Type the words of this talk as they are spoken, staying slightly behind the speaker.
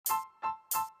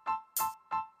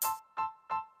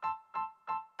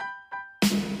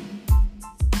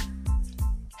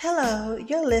Hello,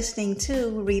 you're listening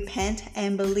to Repent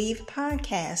and Believe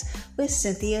podcast with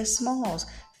Cynthia Smalls,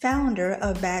 founder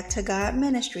of Back to God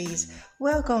Ministries.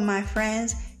 Welcome, my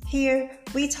friends. Here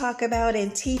we talk about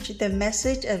and teach the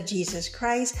message of Jesus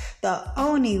Christ, the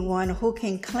only one who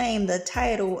can claim the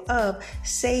title of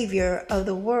Savior of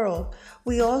the world.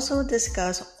 We also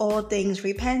discuss all things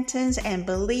repentance and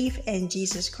belief in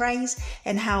Jesus Christ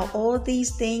and how all these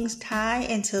things tie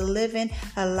into living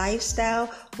a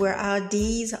lifestyle where our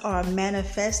deeds are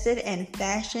manifested and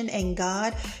fashioned in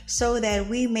God so that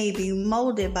we may be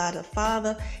molded by the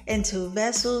Father into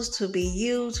vessels to be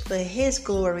used for His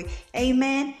glory.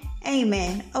 Amen.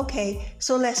 Amen. Okay,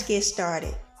 so let's get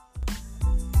started.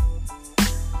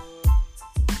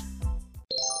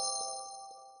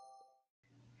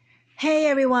 Hey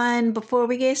everyone, before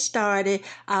we get started,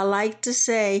 I'd like to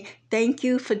say thank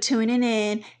you for tuning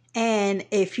in. And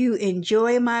if you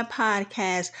enjoy my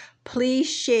podcast, please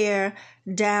share,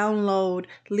 download,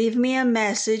 leave me a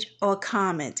message or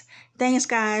comment. Thanks,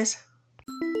 guys.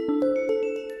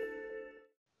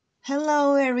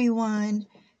 Hello everyone,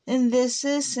 and this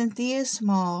is Cynthia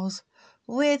Smalls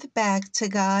with Back to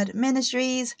God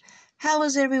Ministries. How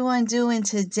is everyone doing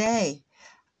today?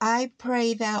 I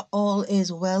pray that all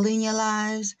is well in your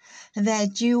lives,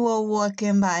 that you are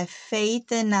walking by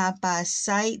faith and not by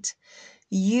sight.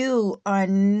 You are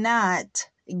not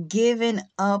giving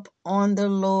up on the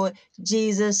Lord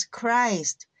Jesus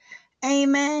Christ.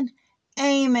 Amen.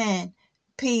 Amen.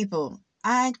 People,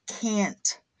 I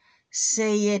can't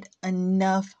say it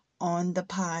enough on the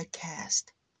podcast.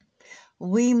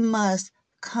 We must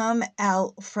come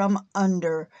out from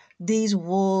under these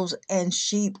wolves and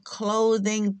sheep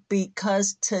clothing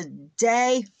because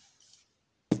today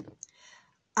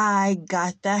I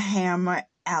got the hammer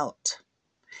out.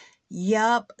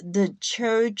 Yup, the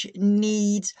church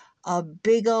needs a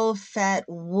big old fat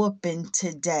whooping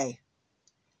today.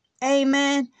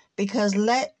 Amen. Because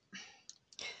let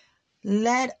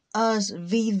us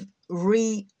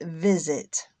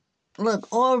revisit.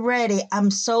 Look, already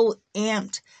I'm so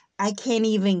amped, I can't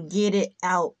even get it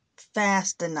out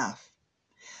fast enough.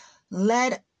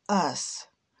 Let us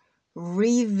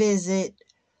revisit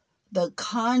the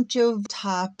controversial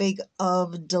topic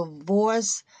of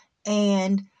divorce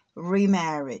and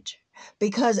remarriage.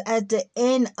 Because at the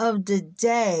end of the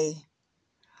day,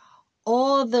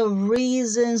 all the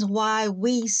reasons why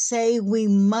we say we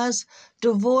must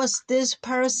divorce this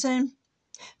person,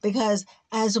 because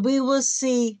as we will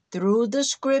see through the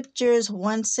scriptures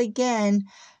once again,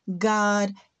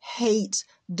 God hates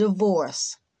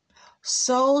divorce.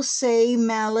 So say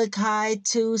Malachi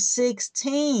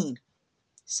 2:16.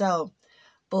 So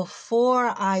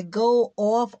before I go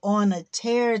off on a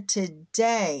tear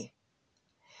today,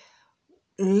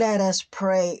 let us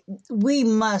pray. We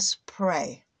must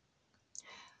pray.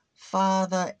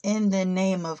 Father, in the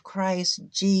name of Christ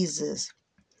Jesus,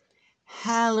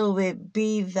 hallowed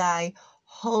be thy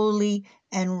holy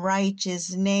and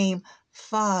righteous name.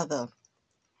 Father,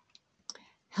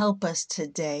 help us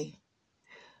today.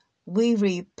 We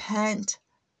repent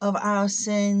of our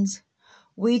sins.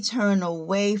 We turn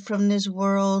away from this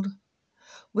world.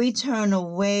 We turn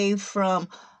away from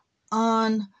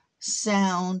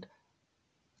unsound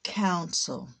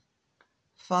counsel.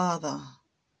 Father,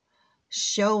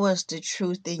 show us the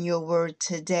truth in your word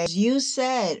today. You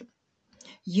said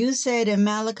in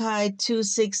Malachi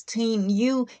 2:16,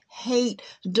 you hate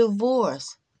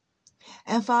divorce.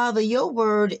 And Father, your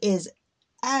word is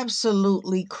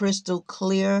absolutely crystal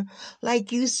clear.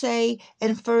 Like you say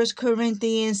in 1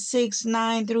 Corinthians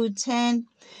 6:9-10,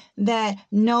 that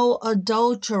no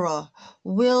adulterer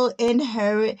will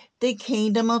inherit the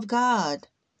kingdom of God.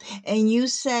 And you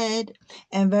said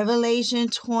in Revelation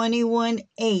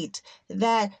 21:8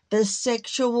 that the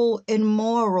sexual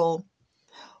immoral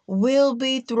will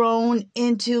be thrown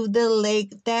into the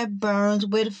lake that burns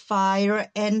with fire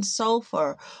and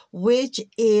sulfur, which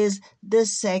is the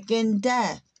second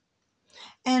death.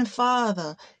 And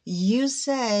Father, you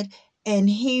said in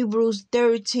Hebrews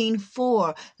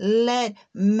 13:4, let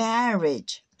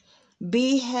marriage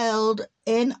be held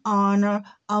in honor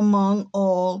among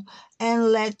all,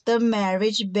 and let the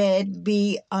marriage bed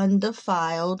be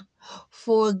undefiled,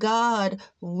 for God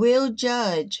will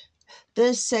judge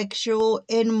the sexual,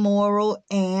 immoral,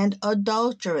 and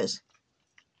adulterous.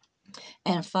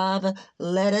 And Father,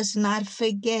 let us not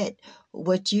forget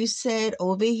what you said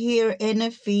over here in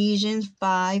Ephesians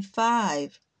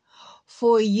 5:5.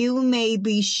 For you may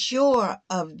be sure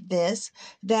of this,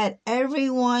 that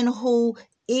everyone who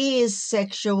is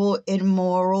sexual,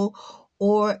 immoral,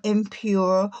 or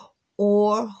impure,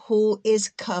 or who is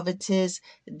covetous,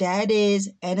 that is,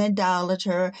 an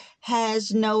idolater,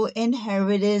 has no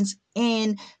inheritance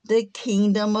in the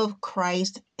kingdom of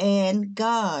Christ and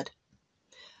God.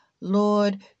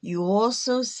 Lord, you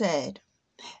also said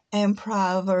in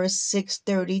Proverbs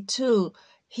 6:32,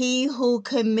 he who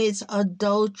commits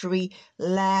adultery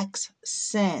lacks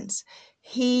sense.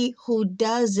 He who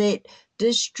does it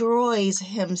destroys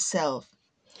himself.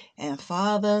 And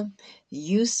Father,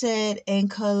 you said in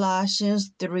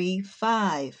Colossians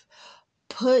 3:5,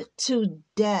 put to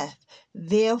death,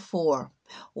 therefore,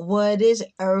 what is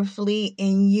earthly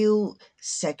in you: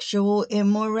 sexual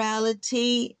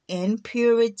immorality,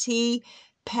 impurity,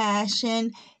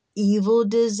 passion, evil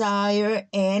desire,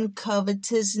 and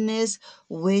covetousness,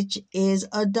 which is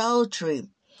adultery.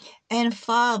 And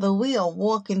Father, we are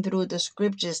walking through the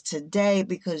scriptures today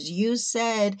because you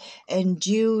said in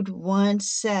Jude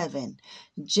 1:7,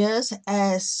 just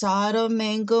as Sodom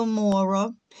and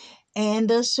Gomorrah and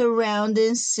the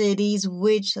surrounding cities,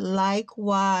 which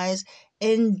likewise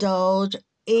indulge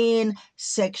in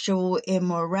sexual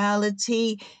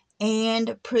immorality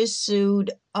and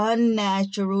pursued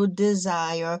unnatural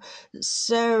desire,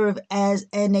 serve as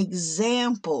an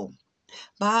example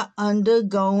by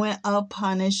undergoing a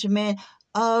punishment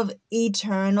of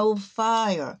eternal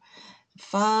fire.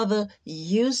 Father,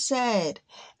 you said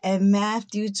in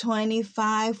Matthew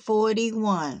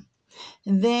 25:41,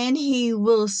 then he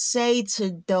will say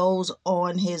to those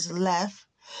on his left,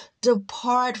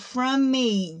 depart from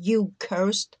me, you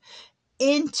cursed,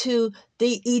 into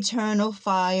the eternal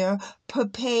fire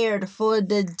prepared for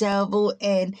the devil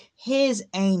and his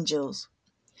angels.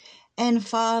 And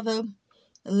Father,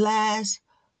 last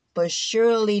but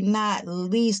surely not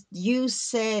least, you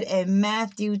said in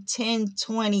Matthew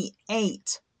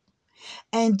 10:28,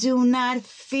 and do not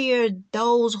fear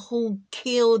those who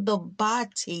kill the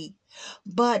body,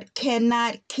 but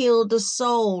cannot kill the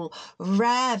soul.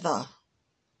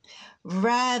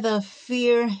 Rather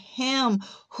fear him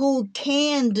who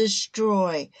can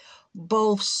destroy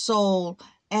both soul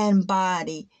and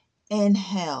body in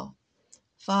hell.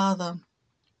 Father,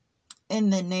 in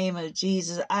the name of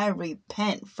Jesus, I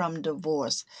repent from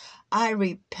divorce. I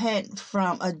repent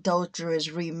from adulterous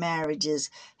remarriages.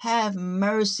 Have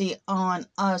mercy on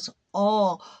us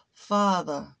all,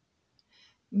 Father.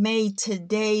 May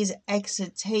today's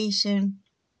exhortation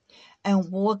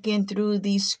and walking through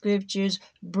these scriptures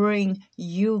bring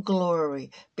you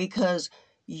glory, because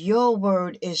your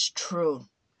word is true.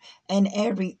 And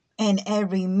every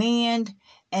man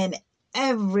and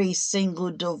every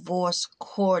single divorce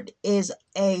court is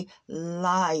a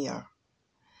liar.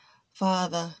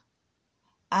 Father,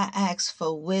 I ask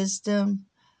for wisdom,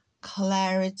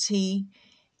 clarity,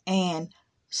 and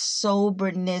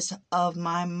soberness of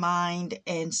my mind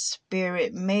and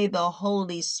spirit. May the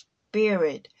Holy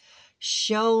Spirit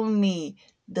show me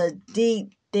the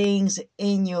deep things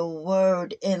in your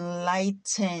word,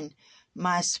 enlighten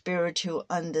my spiritual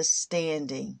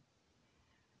understanding.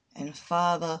 And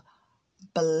Father,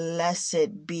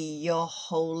 blessed be your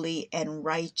holy and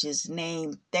righteous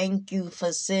name. Thank you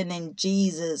for sending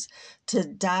Jesus to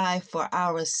die for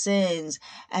our sins,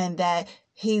 and that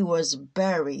he was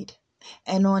buried.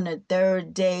 And on the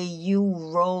third day,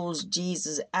 you rose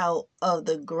Jesus out of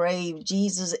the grave.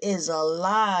 Jesus is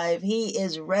alive. He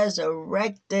is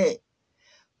resurrected.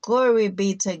 Glory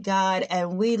be to God.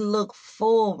 And we look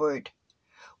forward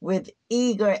with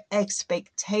eager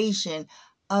expectation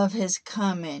of his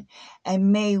coming.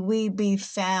 And may we be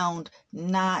found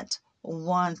not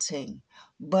wanting,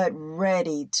 but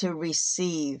ready to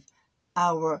receive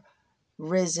our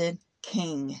risen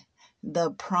King,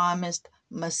 the promised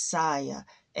Messiah.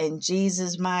 In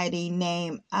Jesus' mighty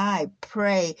name, I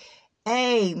pray.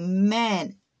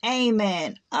 Amen.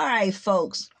 Amen. All right,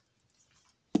 folks.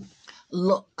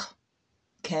 Look,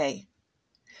 okay.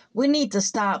 We need to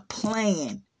stop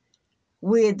playing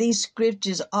where these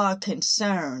scriptures are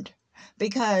concerned,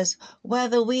 because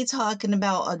whether we talking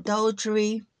about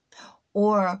adultery,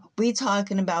 or we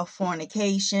talking about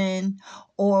fornication,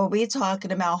 or we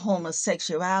talking about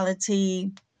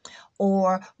homosexuality,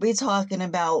 or we talking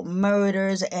about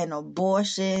murders and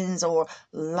abortions, or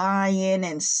lying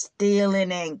and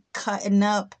stealing and cutting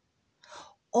up,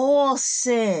 all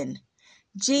sin.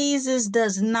 Jesus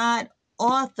does not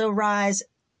authorize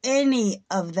any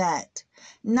of that.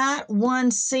 Not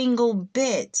one single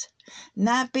bit.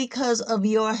 Not because of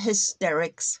your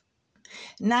hysterics.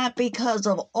 Not because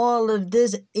of all of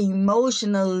this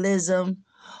emotionalism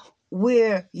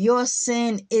where your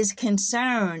sin is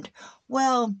concerned.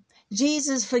 Well,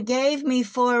 Jesus forgave me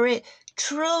for it.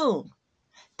 True.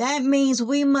 That means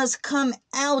we must come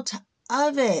out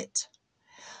of it.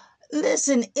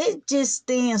 Listen, it just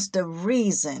stands to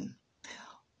reason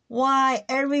why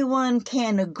everyone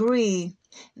can agree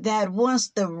that once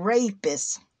the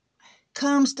rapist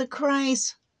comes to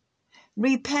Christ,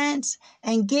 repents,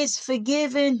 and gets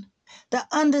forgiven, the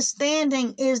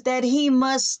understanding is that he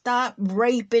must stop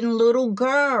raping little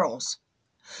girls.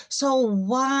 So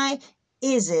why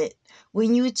is it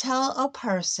when you tell a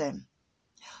person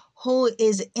who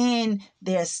is in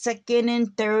their second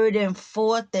and third and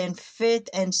fourth and fifth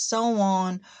and so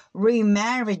on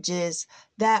remarriages,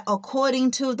 that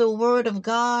according to the word of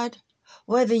God,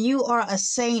 whether you are a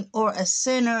saint or a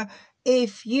sinner,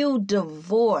 if you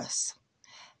divorce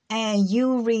and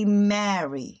you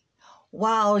remarry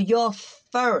while the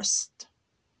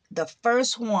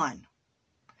first one,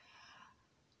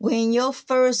 when your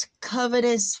first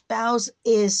covenant spouse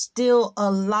is still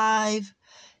alive,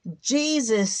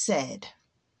 Jesus said,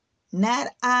 not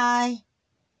I,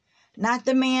 not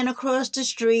the man across the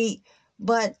street,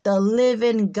 but the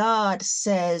living God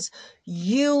says,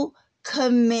 you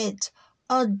commit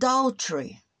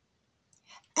adultery.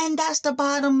 And that's the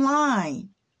bottom line.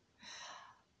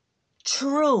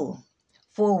 True,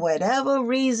 for whatever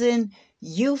reason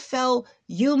you felt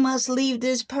you must leave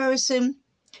this person,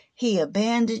 he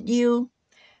abandoned you,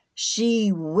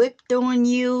 she whipped on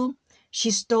you, she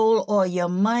stole all your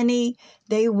money,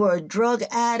 they were drug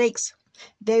addicts,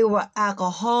 they were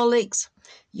alcoholics,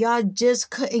 y'all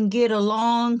just couldn't get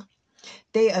along,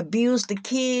 they abused the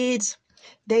kids,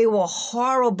 they were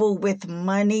horrible with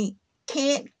money,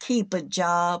 can't keep a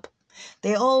job,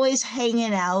 they always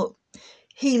hanging out.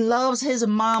 He loves his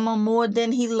mama more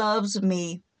than he loves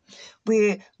me.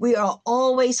 We are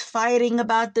always fighting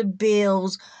about the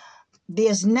bills.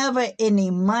 There's never any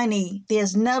money.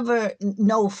 There's never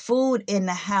no food in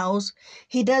the house.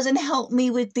 He doesn't help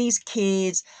me with these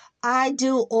kids. I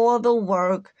do all the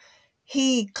work.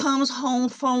 He comes home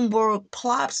from work,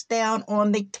 plops down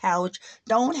on the couch,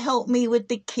 don't help me with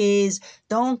the kids,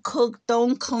 don't cook,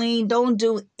 don't clean, don't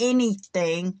do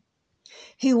anything.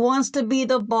 He wants to be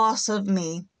the boss of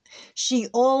me. She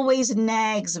always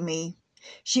nags me.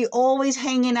 She always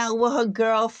hanging out with her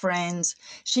girlfriends.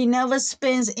 She never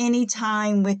spends any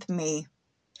time with me.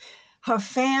 Her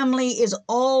family is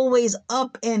always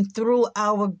up and through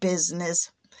our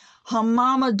business. Her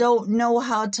mama don't know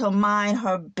how to mind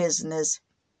her business.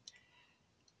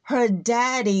 Her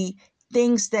daddy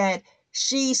thinks that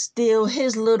she's still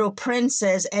his little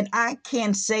princess, and I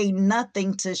can't say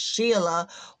nothing to Sheila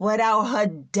without her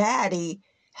daddy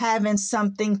having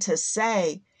something to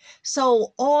say.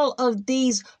 So all of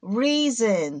these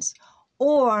reasons,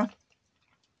 or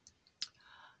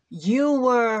you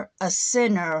were a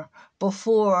sinner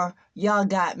before y'all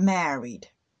got married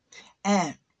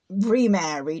and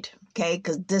remarried, okay,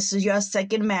 because this is your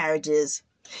second marriages.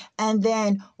 And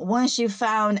then once you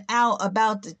found out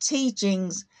about the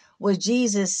teachings, what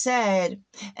Jesus said,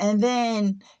 and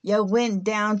then you went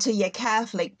down to your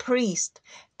Catholic priest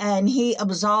and he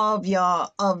absolved you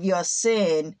of your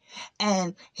sin.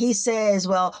 And he says,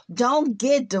 well, don't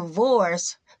get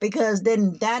divorced because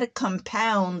then that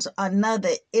compounds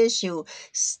another issue.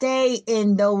 Stay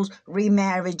in those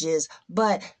remarriages,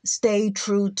 but stay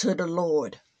true to the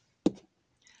Lord.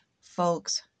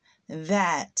 Folks,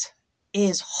 that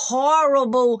is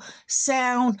horrible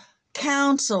sound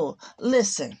counsel.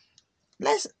 Listen,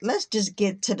 let's just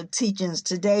get to the teachings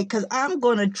today, because I'm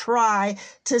going to try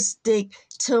to stick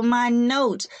to my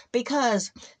notes,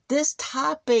 because this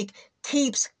topic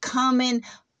keeps coming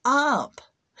up.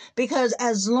 Because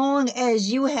as long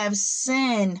as you have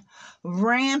sin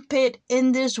rampant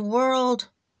in this world,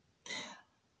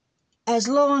 as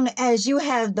long as you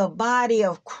have the body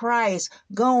of Christ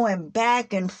going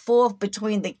back and forth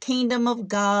between the kingdom of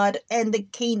God and the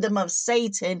kingdom of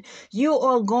Satan, you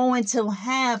are going to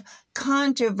have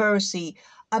controversy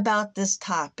about this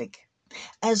topic.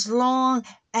 As long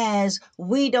as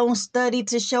we don't study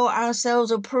to show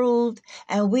ourselves approved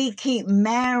and we keep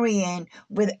marrying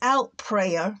without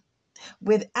prayer,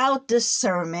 without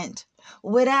discernment,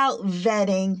 without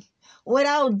vetting,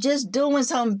 without just doing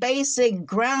some basic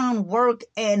groundwork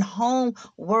and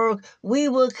homework, we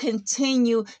will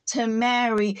continue to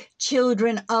marry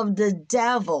children of the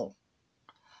devil.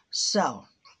 So,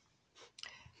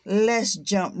 let's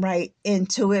jump right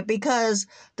into it, because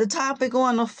the topic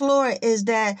on the floor is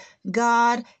that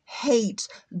God hates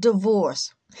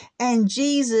divorce and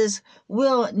Jesus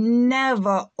will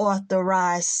never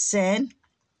authorize sin.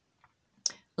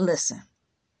 Listen.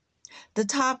 The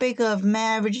topic of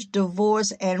marriage,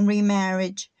 divorce, and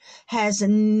remarriage has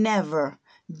never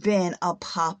been a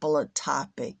popular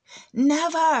topic.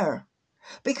 Never.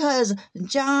 Because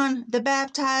John the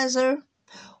Baptizer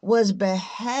was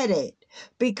beheaded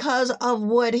because of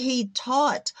what he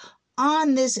taught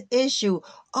on this issue.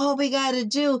 All we got to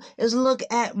do is look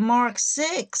at Mark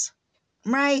 6,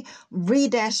 right?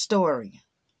 Read that story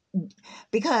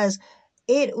because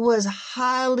it was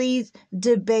highly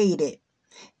debated.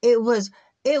 It was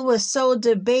so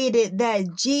debated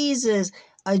that Jesus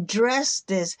addressed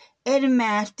this in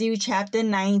Matthew chapter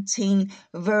 19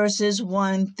 verses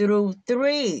 1 through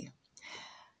 3.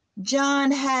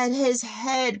 John had his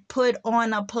head put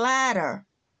on a platter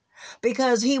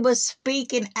because he was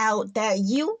speaking out that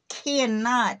you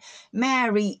cannot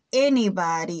marry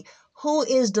anybody who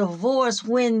is divorced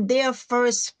when their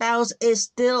first spouse is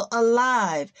still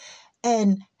alive.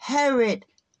 And Herod,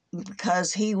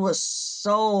 because he was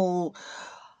so,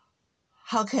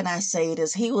 how can I say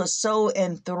this? He was so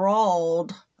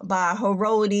enthralled by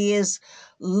Herodias'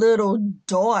 little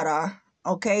daughter,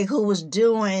 okay, who was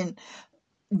doing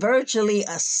virtually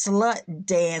a slut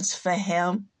dance for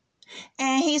him.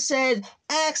 And he said,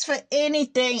 ask for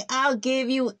anything, I'll give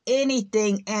you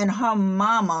anything. And her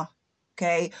mama,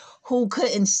 okay, who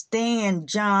couldn't stand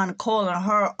John calling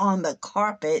her on the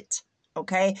carpet,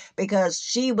 okay, because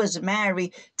she was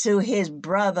married to his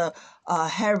brother,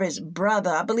 Herod's brother.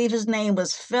 I believe his name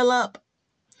was Philip.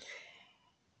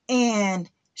 And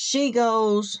she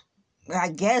goes, I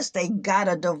guess they got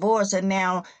a divorce, and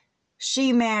now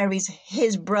she marries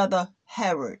his brother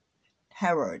Herod.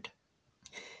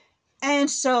 And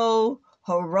so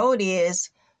Herodias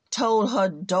told her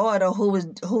daughter,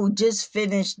 who just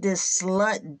finished this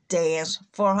slut dance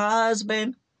for her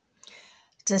husband,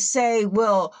 to say,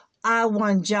 well, I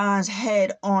want John's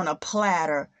head on a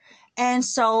platter. And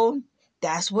so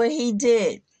that's what he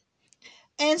did.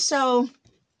 And so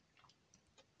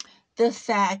the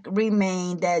fact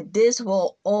remained that this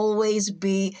will always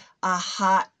be a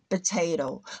hot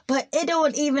potato. But it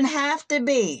don't even have to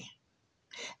be.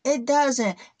 It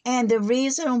doesn't. And the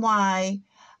reason why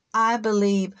I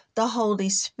believe the Holy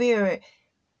Spirit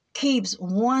keeps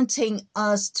wanting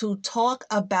us to talk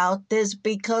about this,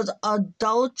 because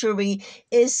adultery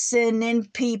is sending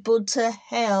people to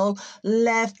hell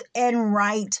left and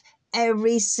right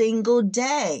every single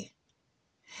day.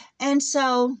 And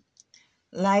so,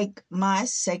 like my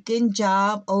second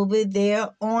job over there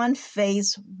on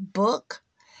Facebook,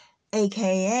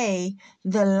 aka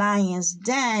The Lion's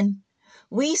Den,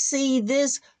 we see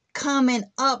this coming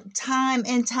up time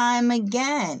and time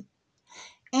again.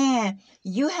 And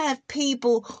you have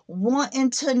people wanting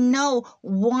to know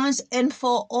once and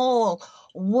for all,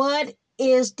 what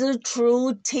is the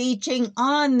true teaching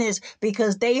on this?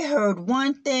 Because they heard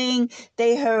one thing,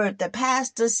 they heard the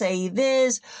pastor say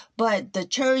this, but the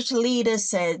church leader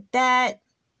said that.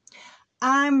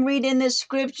 I'm reading the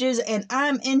scriptures and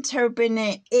I'm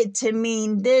interpreting it to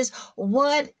mean this.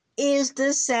 What is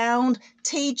the sound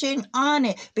teaching on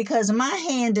it? Because my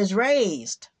hand is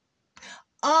raised.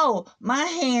 Oh, my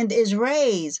hand is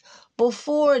raised.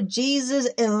 Before Jesus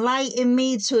enlightened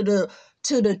me to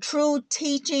the true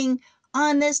teaching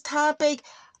on this topic,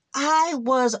 I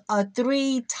was a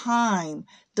 3-time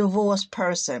divorced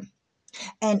person.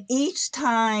 And each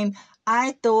time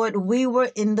I thought we were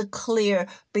in the clear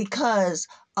because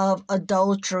of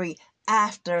adultery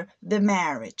after the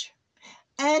marriage.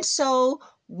 And so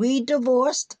we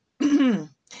divorced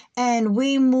and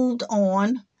we moved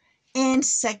on. And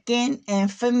second, and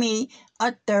for me,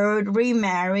 a third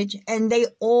remarriage, and they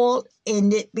all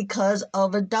ended because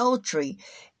of adultery.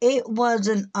 It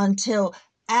wasn't until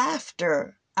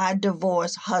after I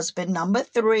divorced husband number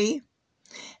 3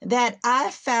 that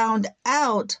I found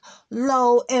out,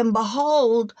 lo and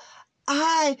behold,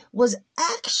 I was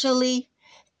actually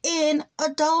in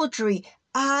adultery.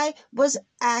 I was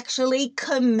actually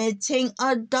committing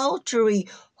adultery.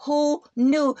 Who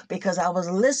knew? Because I was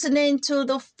listening to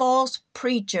the false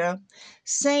preacher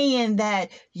saying that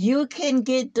you can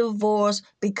get divorced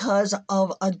because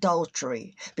of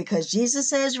adultery. Because Jesus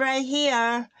says right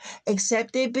here,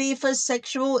 except it be for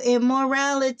sexual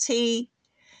immorality.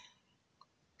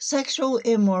 Sexual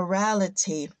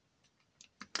immorality,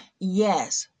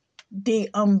 yes, the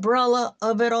umbrella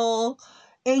of it all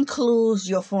includes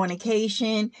your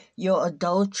fornication, your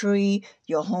adultery,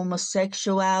 your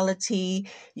homosexuality,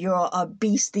 your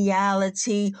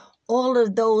bestiality, all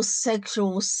of those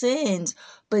sexual sins.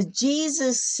 But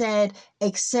Jesus said,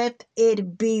 except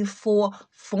it be for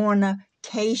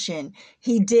fornication.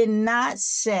 He did not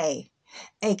say,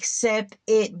 except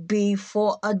it be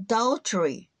for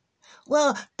adultery.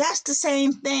 Well, that's the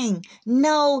same thing.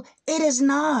 No, it is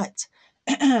not.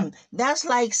 That's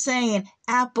like saying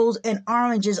apples and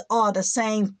oranges are the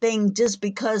same thing just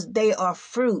because they are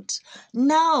fruits.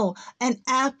 No, an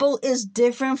apple is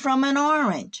different from an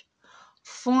orange.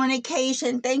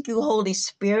 Fornication, thank you, Holy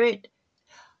Spirit.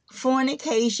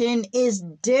 Fornication is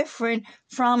different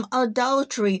from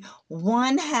adultery.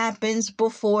 One happens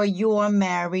before you are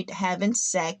married having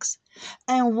sex,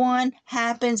 and one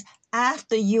happens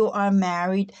after you are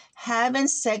married having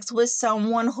sex with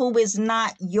someone who is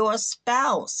not your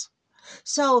spouse.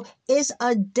 So it's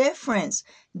a difference.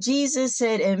 Jesus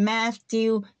said in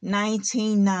Matthew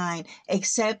 19:9,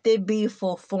 except it be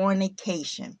for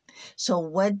fornication. So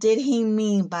what did he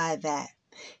mean by that?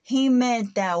 He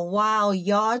meant that while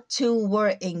y'all two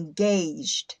were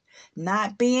engaged,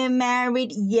 not being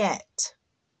married yet,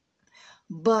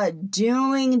 but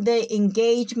during the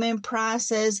engagement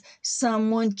process,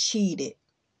 someone cheated.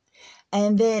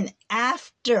 And then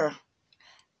after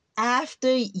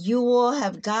you all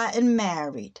have gotten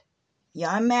married,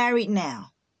 y'all married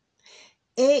now,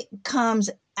 it comes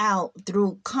out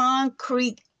through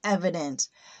concrete evidence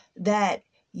that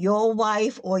your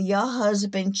wife or your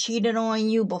husband cheated on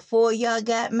you before y'all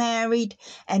got married,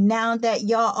 and now that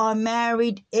y'all are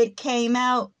married, it came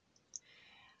out.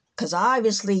 Because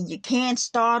obviously you can't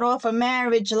start off a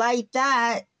marriage like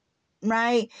that,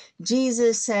 right?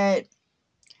 Jesus said,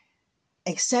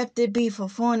 except it be for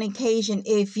fornication,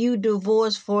 if you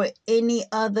divorce for any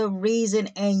other reason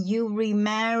and you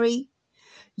remarry,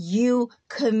 you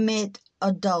commit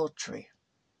adultery.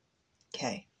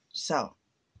 Okay, so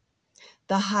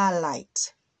the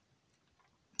highlights,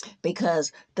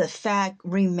 because the fact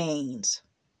remains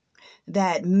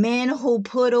that men who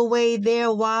put away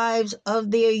their wives of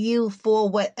their youth for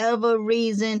whatever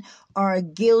reason are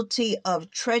guilty of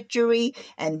treachery,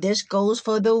 and this goes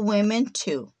for the women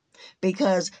too,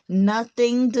 because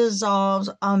nothing dissolves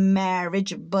a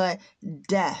marriage but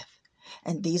death.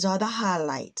 And these are the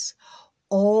highlights.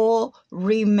 All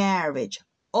remarriage,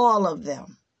 all of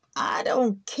them. I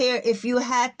don't care if you're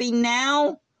happy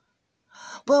now.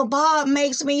 Well, Bob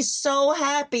makes me so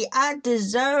happy. I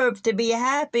deserve to be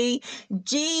happy.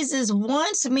 Jesus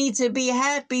wants me to be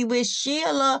happy with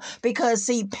Sheila because,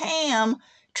 see, Pam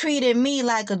treated me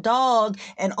like a dog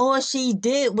and all she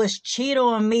did was cheat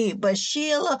on me. But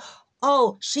Sheila,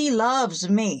 oh, she loves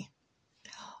me.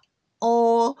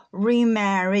 All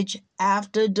remarriage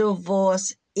after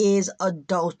divorce is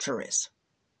adulterous.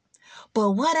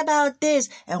 But what about this?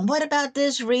 And what about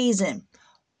this reason?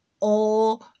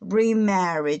 All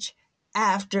remarriage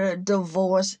after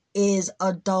divorce is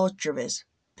adulterous.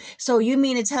 So you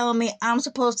mean to tell me I'm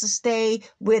supposed to stay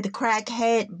with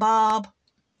crackhead Bob?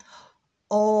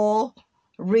 All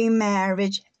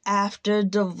remarriage after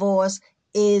divorce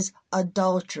is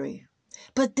adultery.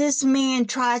 But this man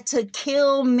tried to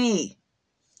kill me.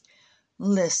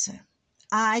 Listen,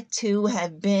 I too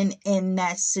have been in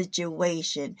that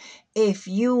situation.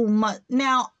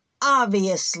 Now,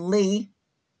 obviously,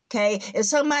 okay, if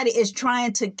somebody is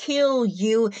trying to kill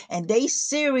you and they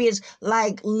serious,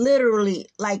 like literally,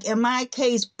 like in my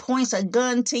case, points a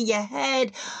gun to your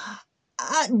head,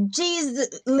 Jesus,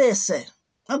 listen,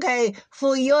 okay,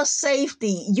 for your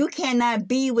safety, you cannot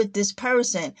be with this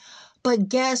person. But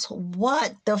guess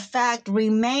what? The fact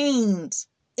remains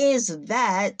is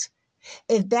that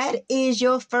if that is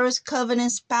your first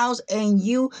covenant spouse and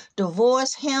you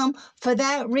divorce him for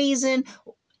that reason,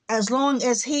 as long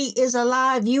as he is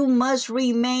alive, you must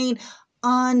remain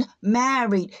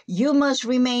unmarried. You must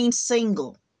remain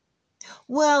single.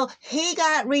 Well, he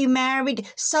got remarried.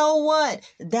 So what?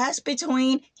 That's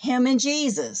between him and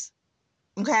Jesus.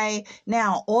 Okay.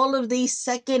 Now, all of these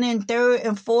second and third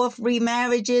and fourth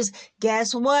remarriages,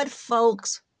 guess what,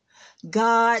 folks?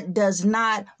 God does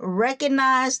not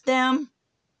recognize them.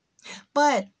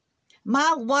 But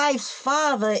my wife's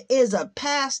father is a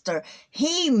pastor.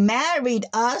 He married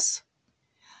us.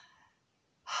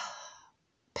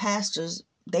 Pastors,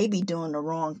 they be doing the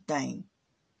wrong thing.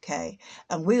 Okay.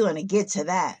 And we're going to get to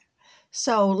that.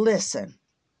 So listen,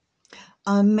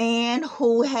 a man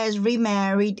who has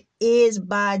remarried is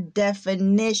by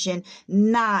definition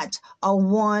not a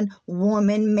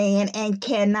one-woman man and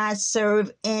cannot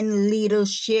serve in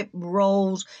leadership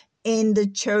roles in the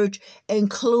church,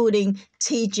 including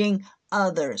teaching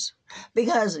others.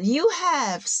 Because you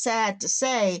have, sad to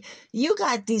say, you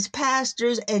got these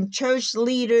pastors and church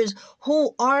leaders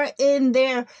who are in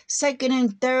their second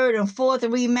and third and fourth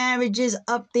remarriages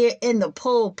up there in the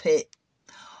pulpit.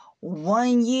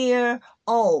 1 year,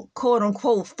 quote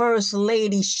unquote, First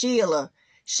Lady Sheila,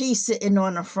 she's sitting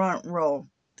on the front row.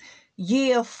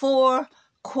 Year 4,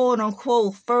 quote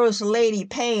unquote First Lady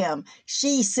Pam,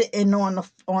 she's sitting on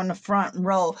the front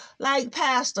row. Like,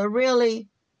 Pastor, really?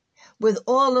 With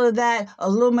all of that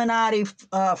Illuminati,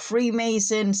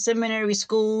 Freemason, seminary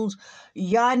schools,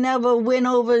 y'all never went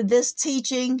over this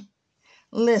teaching?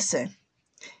 Listen,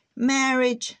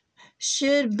 marriage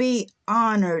should be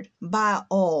honored by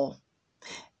all,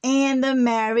 and the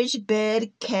marriage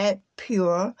bed kept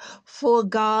pure, for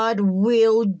God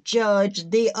will judge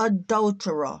the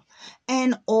adulterer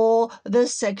and all the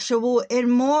sexual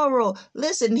immoral.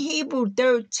 Listen, Hebrew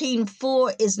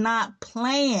 13:4 is not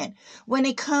playing when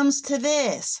it comes to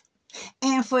this.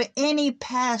 And for any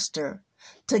pastor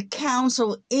to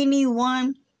counsel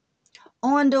anyone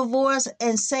on divorce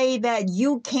and say that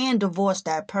you can divorce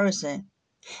that person.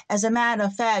 As a matter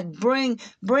of fact, bring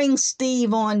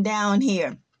Steve on down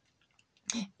here,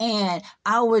 and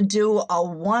I would do a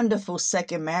wonderful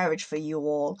second marriage for you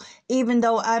all. Even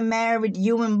though I married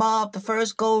you and Bob the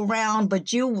first go round,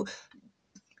 but you,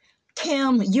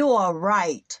 Kim, you are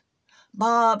right.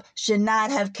 Bob should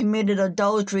not have committed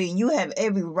adultery. You have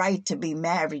every right to be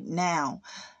married now.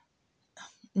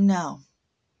 No,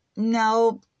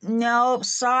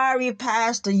 sorry,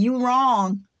 Pastor, you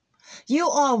wrong. You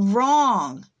are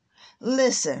wrong.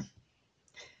 Listen,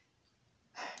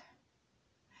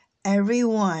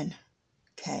 everyone,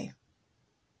 okay,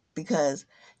 because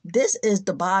this is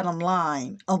the bottom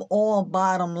line of all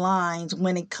bottom lines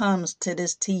when it comes to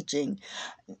this teaching.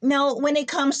 No, when it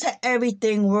comes to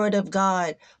everything Word of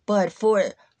God, but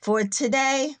for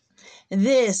today,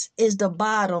 this is the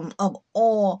bottom of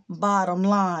all bottom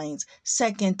lines.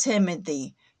 2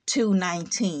 Timothy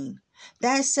 2:19.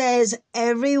 That says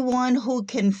everyone who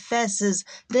confesses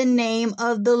the name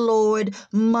of the Lord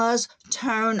must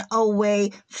turn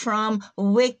away from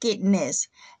wickedness.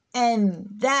 And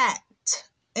that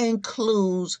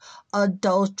includes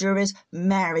adulterous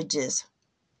marriages.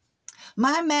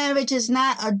 My marriage is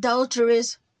not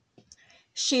adulterous.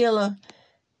 Sheila,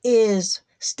 is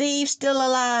Steve still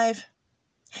alive?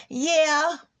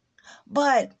 Yeah,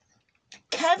 but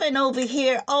Kevin over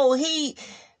here, oh, he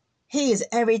is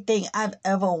everything I've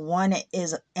ever wanted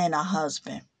is in a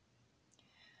husband.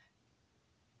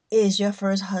 Is your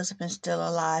first husband still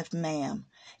alive, ma'am?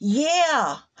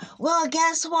 Yeah. Well,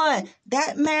 guess what?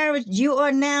 That marriage you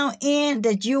are now in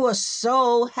that you are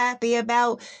so happy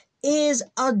about is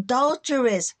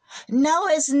adulterous. No,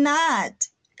 it's not.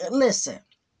 Listen.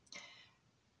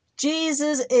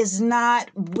 Jesus is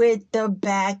not with the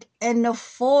back and the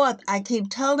forth. I keep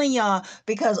telling y'all,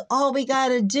 because all we got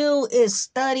to do is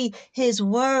study his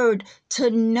word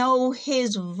to know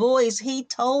his voice. He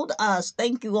told us,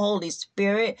 thank you, Holy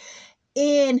Spirit,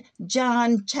 in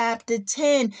John chapter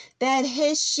 10, that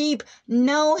his sheep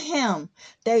know him.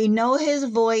 They know his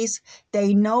voice.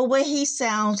 They know what he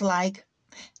sounds like.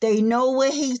 They know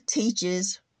what he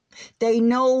teaches. They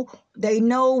know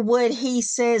what he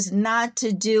says not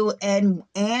to do and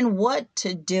what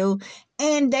to do,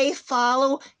 and they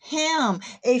follow him.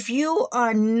 If you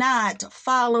are not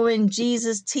following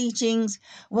Jesus' teachings,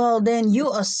 well, then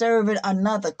you are serving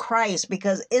another Christ,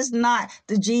 because it's not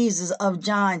the Jesus of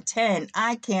John 10.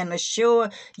 I can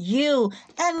assure you.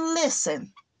 And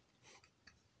listen,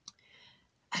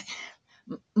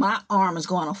 my arm is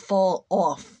going to fall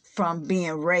off from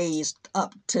being raised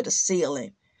up to the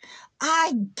ceiling.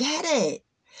 I get it.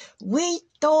 We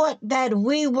thought that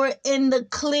we were in the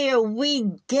clear. We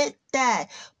get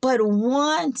that. But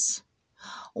once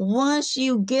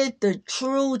you get the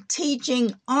true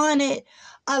teaching on it,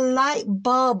 a light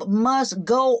bulb must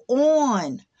go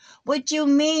on. What you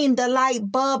mean the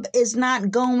light bulb is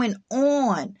not going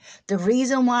on? The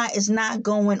reason why it's not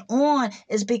going on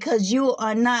is because you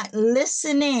are not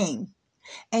listening.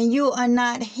 And you are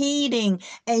not heeding,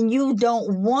 and you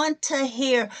don't want to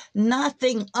hear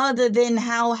nothing other than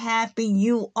how happy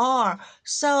you are.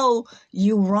 So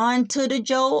you run to the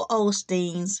Joel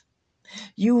Osteens,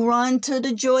 you run to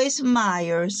the Joyce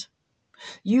Myers,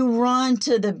 you run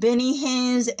to the Benny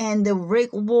Hinns and the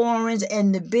Rick Warrens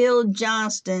and the Bill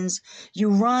Johnstons. You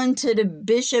run to the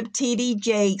Bishop T.D.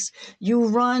 Jakes. You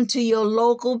run to your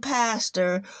local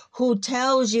pastor who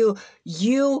tells you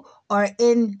you are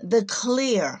in the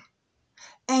clear.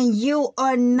 And you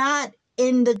are not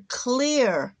in the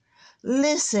clear.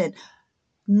 Listen,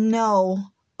 no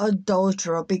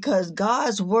adulterer, because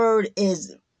God's word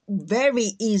is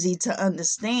very easy to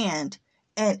understand.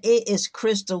 And it is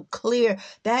crystal clear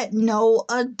that no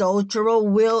adulterer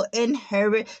will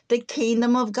inherit the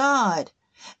kingdom of God.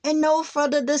 And no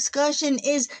further discussion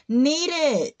is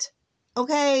needed.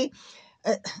 Okay?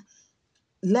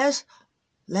 Let's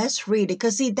read it.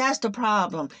 Because see, that's the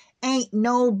problem. Ain't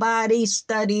nobody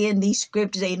studying these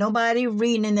scriptures. Ain't nobody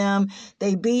reading them.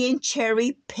 They being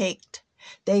cherry picked.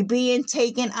 They being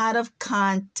taken out of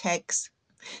context.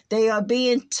 They are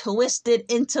being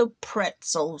twisted into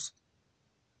pretzels.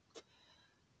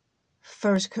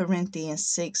 1 Corinthians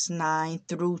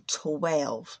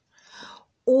 6:9-12.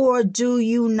 Or do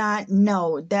you not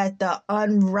know that the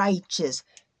unrighteous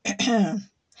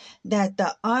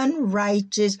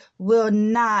will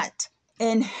not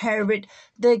inherit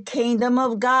the kingdom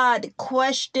of God?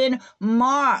 Question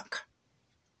mark.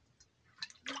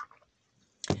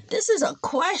 This is a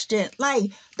question.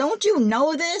 Like, don't you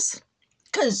know this?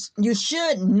 Because you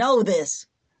should know this.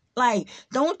 Like,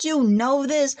 don't you know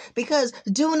this? Because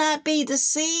do not be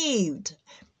deceived.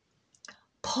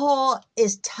 Paul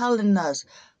is telling us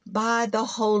by the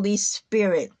Holy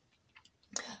Spirit,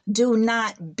 do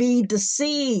not be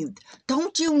deceived.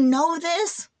 Don't you know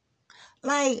this?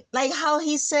 Like how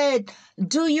he said,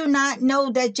 do you not know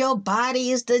that your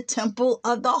body is the temple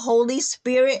of the Holy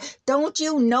Spirit? Don't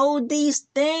you know these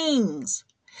things?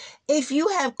 If you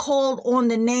have called on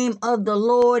the name of the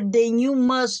Lord, then you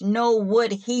must know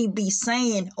what he be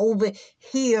saying over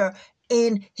here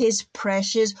in his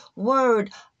precious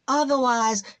word.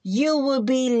 Otherwise, you will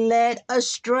be led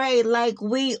astray like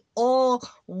we all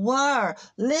were.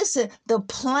 Listen, the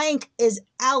plank is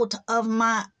out of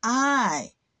my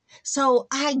eye. So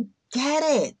I get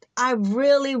it. I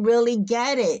really, really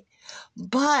get it.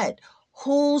 But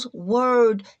whose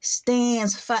word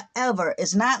stands forever?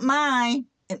 It's not mine.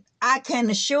 And I can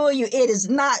assure you it is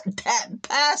not that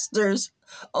pastor's.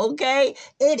 Okay?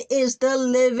 It is the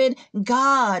living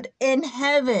God in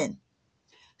heaven.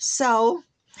 So,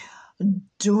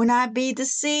 do not be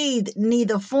deceived,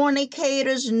 neither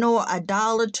fornicators, nor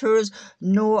idolaters,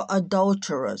 nor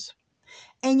adulterers.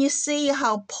 And you see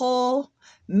how Paul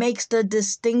makes the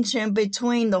distinction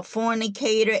between the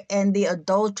fornicator and the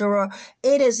adulterer.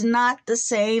 It is not the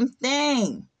same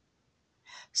thing.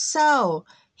 So,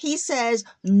 he says,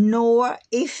 nor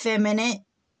effeminate.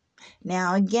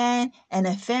 Now again, an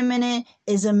effeminate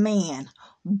is a man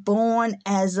born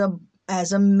as a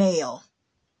male.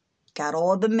 Got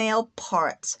all the male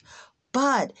parts,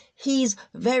 but he's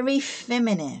very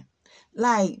feminine,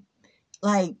 like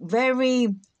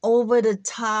very over the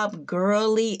top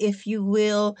girly, if you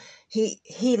will.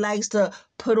 He likes to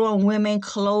put on women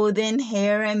clothing,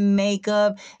 hair and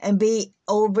makeup, and be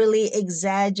overly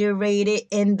exaggerated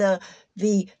in the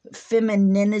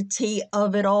femininity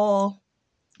of it all.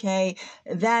 Okay,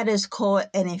 that is called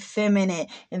an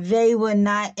effeminate. They will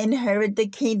not inherit the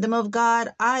kingdom of God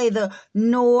either,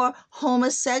 nor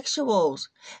homosexuals.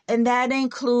 And that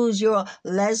includes your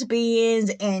lesbians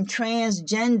and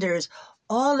transgenders.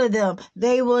 All of them,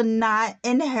 they will not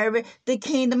inherit the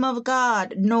kingdom of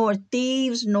God, nor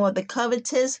thieves, nor the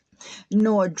covetous,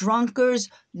 nor drunkards,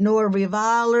 nor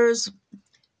revilers.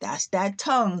 That's that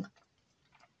tongue.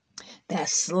 That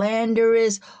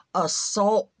slanderous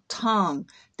assault tongue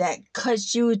that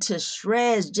cuts you to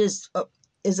shreds, just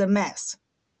is a mess.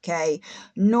 Okay,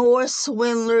 nor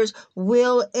swindlers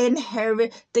will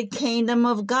inherit the kingdom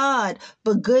of God.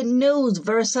 But good news,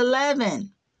 verse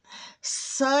 11.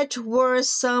 Such were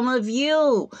some of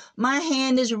you. My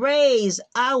hand is raised.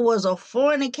 I was a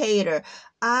fornicator.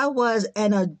 I was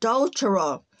an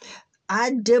adulterer.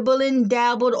 I dibbled and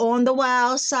dabbled on the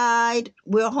wild side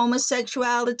where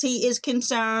homosexuality is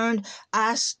concerned.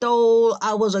 I stole.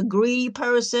 I was a greedy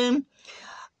person.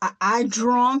 I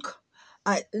drunk.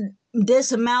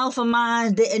 This mouth of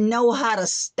mine didn't know how to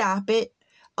stop it.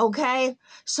 Okay?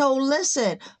 So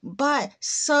listen, but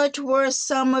such were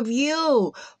some of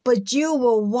you. But you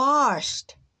were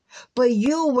washed. But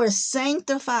you were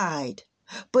sanctified.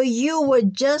 But you were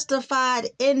justified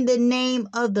in the name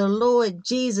of the Lord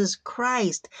Jesus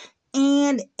Christ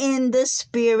and in the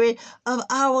Spirit of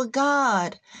our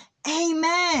God.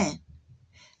 Amen.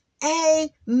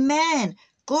 Amen.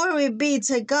 Glory be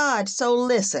to God. So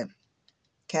listen,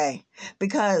 okay,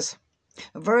 because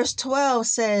verse 12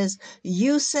 says,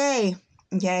 you say,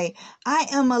 okay, I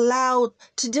am allowed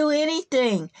to do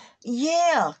anything.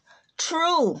 Yeah,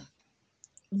 true.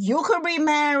 You could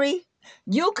remarry.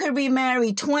 You could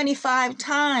remarry 25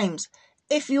 times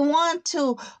if you want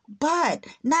to, but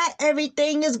not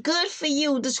everything is good for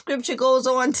you. The scripture goes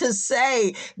on to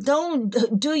say,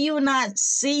 do you not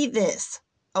see this?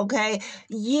 Okay,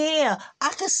 yeah, I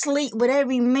could sleep with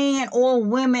every man or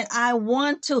woman I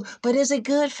want to, but is it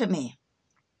good for me?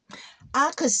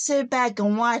 I could sit back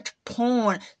and watch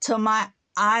porn till my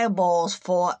eyeballs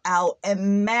fall out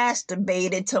and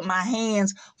masturbate it till my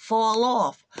hands fall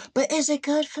off. But is it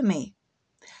good for me?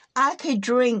 I could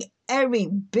drink every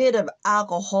bit of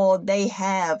alcohol they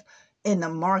have in the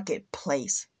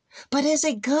marketplace. But is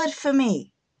it good for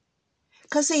me?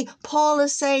 Because see, Paul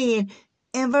is saying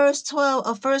in verse 12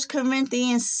 of 1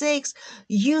 Corinthians 6,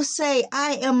 you say,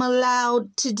 I am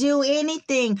allowed to do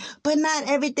anything, but not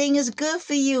everything is good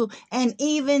for you. And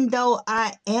even though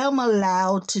I am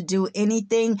allowed to do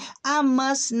anything, I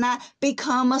must not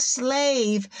become a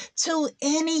slave to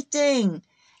anything.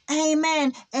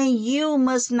 Amen. And you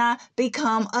must not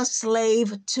become a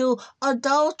slave to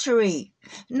adultery.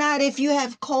 Not if you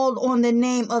have called on the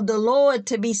name of the Lord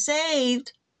to be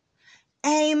saved.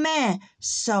 Amen.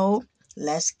 So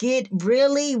let's get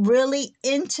really, really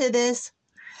into this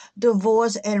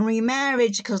divorce and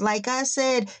remarriage, because like I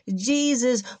said,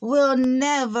 Jesus will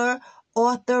never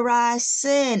authorize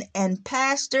sin. And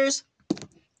pastors,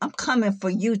 I'm coming for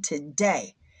you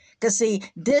today. Because see,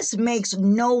 this makes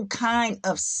no kind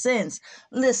of sense.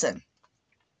 Listen,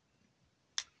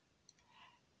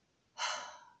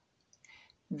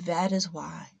 that is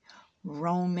why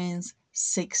Romans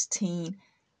 16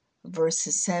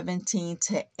 verses 17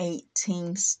 to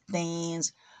 18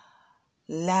 stands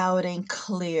loud and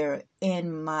clear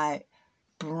in my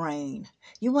brain.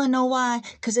 You want to know why?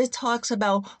 Because it talks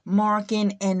about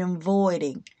marking and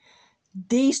avoiding.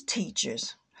 These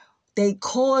teachers, they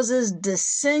causes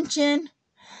dissension.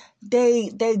 They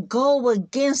go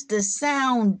against the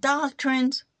sound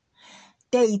doctrines.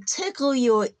 They tickle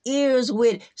your ears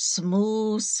with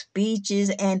smooth speeches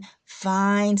and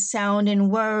fine sounding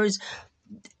words.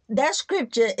 That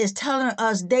scripture is telling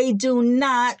us they do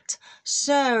not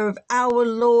serve our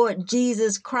Lord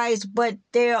Jesus Christ, but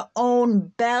their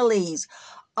own bellies.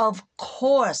 Of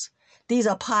course, these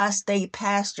apostate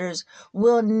pastors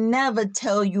will never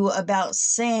tell you about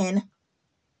sin,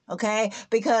 okay?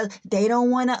 Because they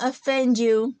don't want to offend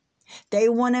you. They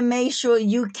want to make sure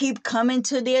you keep coming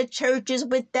to their churches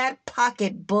with that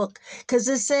pocketbook, because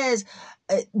it says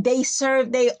they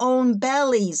serve their own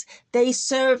bellies. They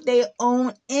serve their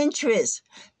own interests.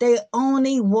 They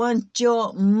only want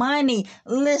your money.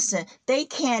 Listen, they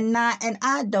cannot, and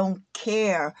I don't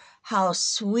care how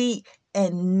sweet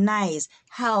and nice,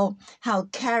 how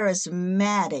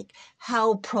charismatic,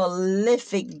 how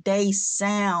prolific they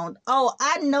sound. Oh,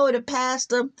 I know the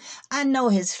pastor. I know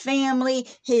his family,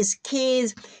 his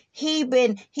kids. He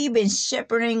been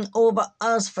shepherding over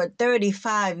us for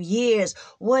 35 years.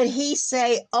 What he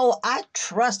say, oh, I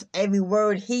trust every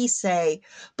word he say.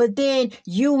 But then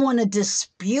you want to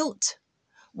dispute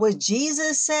what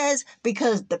Jesus says,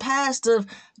 because the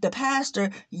pastor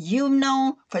you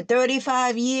know for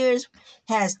 35 years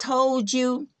has told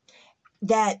you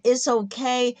that it's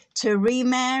okay to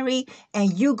remarry,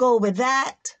 and you go with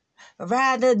that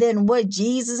rather than what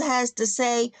Jesus has to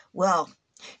say. Well,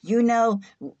 you know,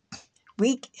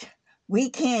 we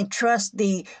can't trust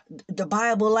the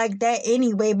Bible like that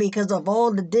anyway because of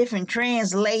all the different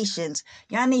translations.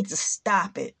 Y'all need to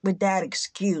stop it with that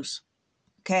excuse.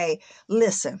 Okay,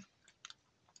 listen,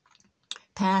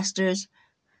 pastors,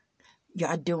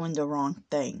 y'all doing the wrong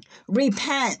thing.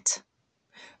 Repent.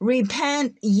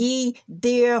 Repent ye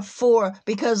therefore,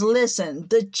 because listen,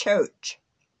 the church,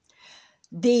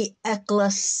 the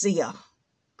ecclesia,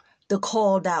 the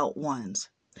called out ones,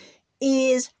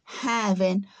 is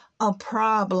having a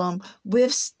problem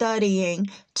with studying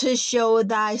to show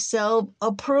thyself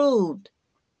approved.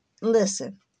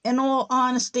 Listen, in all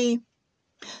honesty,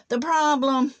 the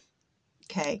problem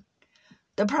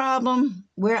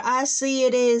where I see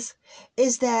it is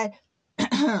that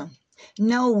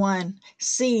no one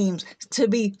seems to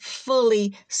be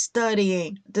fully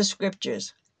studying the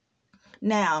scriptures.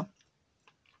 Now,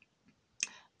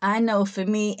 I know for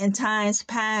me in times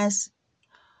past,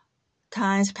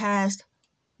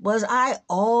 was I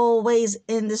always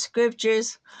in the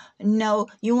scriptures? No.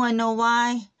 You want to know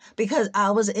why? Because I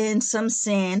was in some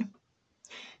sin.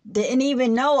 Didn't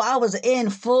even know I was in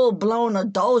full-blown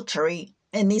adultery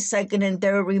in these second and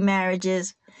third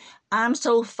remarriages. I'm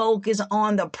so focused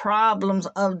on the problems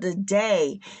of the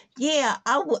day. Yeah,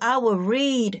 I would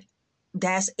read.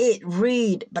 That's it,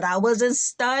 read. But I wasn't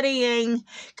studying.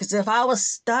 Because if I was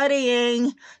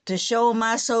studying to show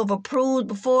myself approved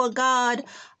before God,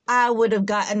 I would have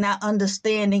gotten that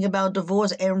understanding about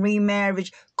divorce and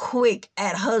remarriage quick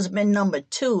at husband number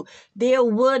 2. There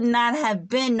would not have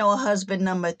been no husband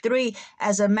number 3.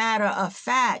 As a matter of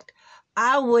fact,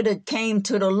 I would have came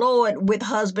to the Lord with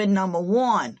husband number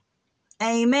 1.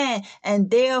 Amen.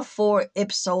 And therefore,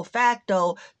 ipso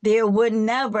facto, there would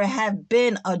never have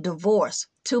been a divorce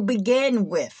to begin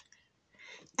with.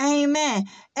 Amen.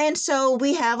 And so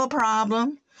we have a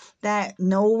problem. that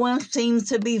no one seems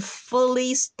to be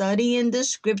fully studying the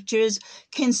scriptures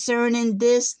concerning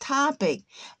this topic,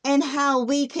 and how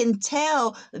we can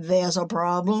tell there's a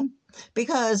problem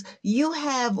because you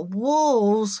have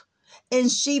wolves in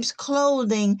sheep's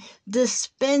clothing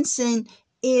dispensing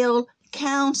ill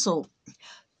counsel,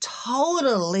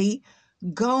 totally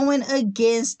going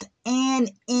against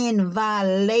and in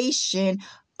violation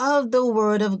of the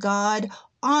word of God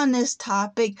on this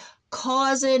topic,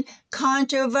 causing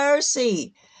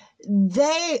controversy.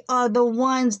 They are the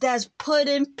ones that's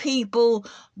putting people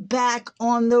back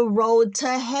on the road to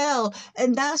hell.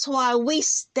 And that's why we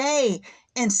stay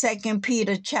in 2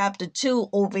 Peter chapter 2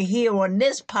 over here on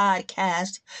this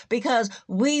podcast, because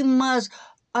we must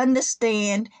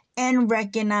understand and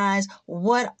recognize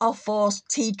what a false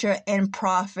teacher and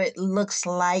prophet looks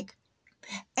like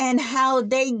and how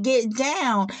they get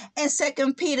down. And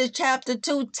 2 Peter chapter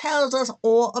 2 tells us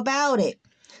all about it.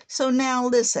 So now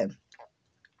listen.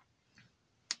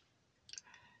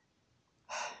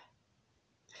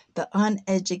 The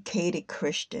uneducated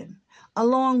Christian,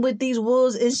 along with these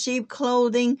wolves in sheep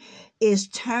clothing, is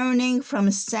turning from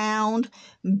sound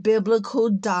biblical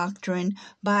doctrine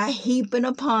by heaping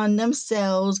upon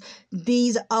themselves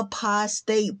these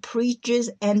apostate preachers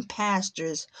and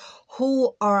pastors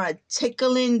who are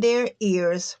tickling their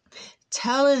ears,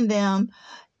 telling them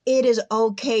it is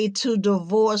okay to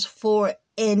divorce for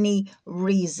any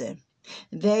reason.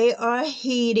 They are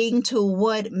heeding to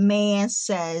what man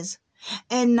says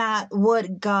and not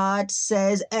what God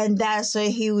says. And that's a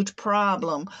huge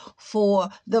problem for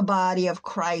the body of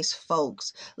Christ,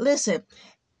 folks. Listen,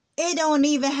 it don't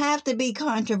even have to be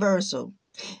controversial.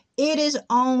 It is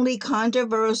only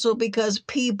controversial because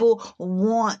people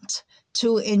want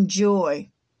to enjoy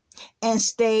and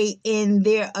stay in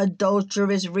their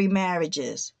adulterous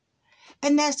remarriages.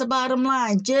 And that's the bottom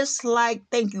line. Just like,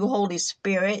 thank you, Holy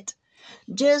Spirit,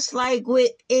 just like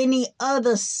with any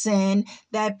other sin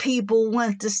that people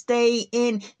want to stay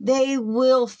in, they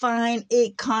will find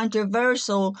it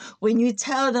controversial when you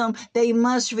tell them they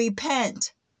must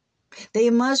repent. They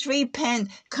must repent,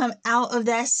 come out of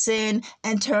that sin,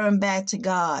 and turn back to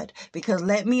God. Because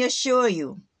let me assure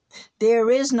you, there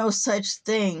is no such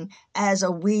thing as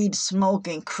a weed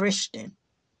smoking Christian.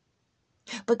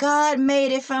 But God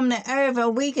made it from the earth,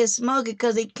 and we can smoke it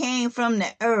because it came from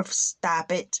the earth.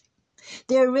 Stop it.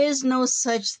 There is no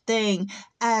such thing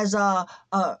as a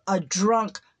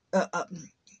drunk,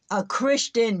 a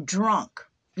Christian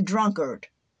drunkard.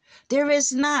 There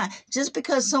is not. Just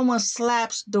because someone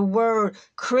slaps the word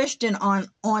Christian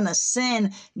on a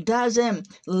sin doesn't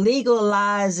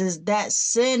legalizes that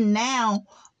sin now.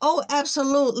 Oh,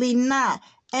 absolutely not.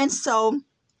 And so,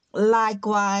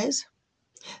 likewise,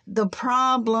 the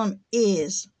problem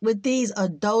is with these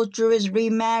adulterous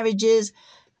remarriages.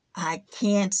 I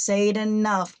can't say it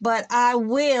enough, but I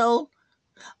will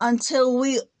until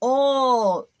we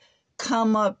all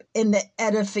come up in the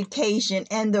edification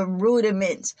and the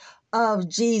rudiments of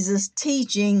Jesus'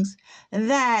 teachings,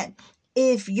 that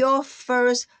if your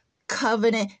first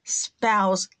covenant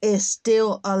spouse is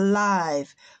still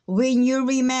alive, when you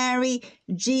remarry,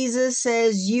 Jesus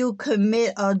says you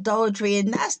commit adultery,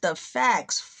 and that's the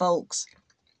facts, folks.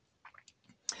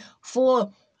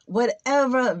 For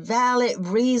whatever valid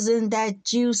reason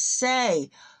that you say,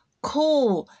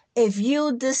 cool. If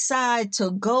you decide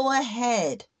to go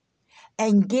ahead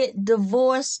and get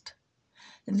divorced,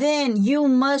 then you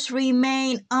must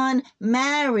remain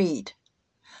unmarried.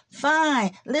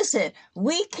 Fine. Listen,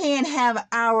 we can't have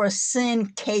our sin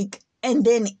cake and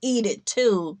then eat it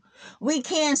too. We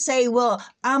can't say, well,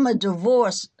 I'm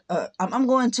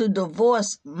going to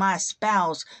divorce my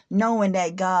spouse knowing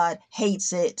that God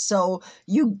hates it. So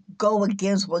you go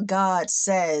against what God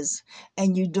says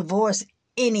and you divorce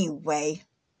anyway.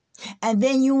 And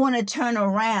then you want to turn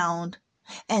around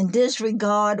and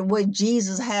disregard what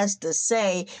Jesus has to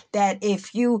say, that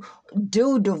if you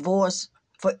do divorce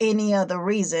for any other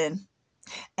reason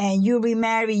and you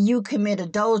remarry, you commit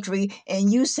adultery,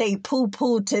 and you say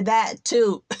poo-poo to that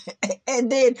too,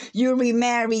 and then you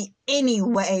remarry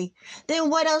anyway, then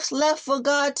what else left for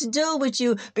God to do with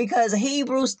you? Because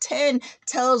Hebrews 10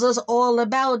 tells us all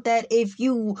about that. If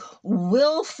you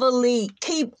willfully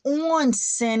keep on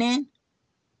sinning,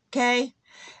 okay,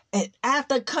 and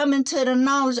after coming to the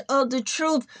knowledge of the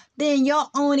truth, then your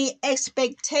only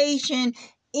expectation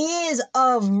is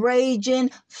of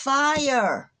raging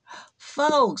fire.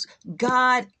 Folks,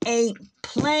 God ain't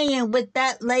playing with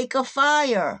that lake of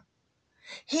fire.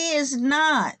 He is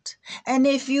not. And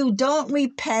if you don't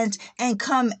repent and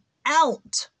come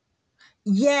out,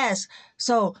 yes.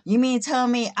 So you mean tell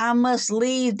me I must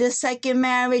leave this second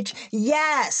marriage?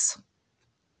 Yes.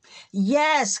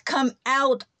 Yes, come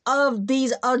out of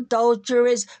these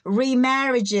adulterous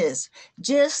remarriages.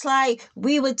 Just like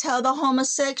we would tell the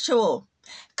homosexual,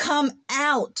 come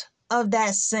out of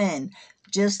that sin.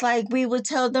 Just like we would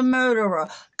tell the murderer,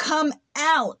 come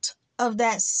out of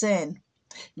that sin.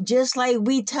 Just like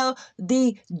we tell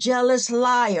the jealous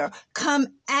liar, come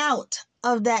out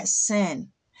of that sin.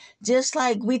 Just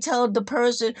like we tell the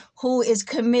person who is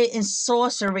committing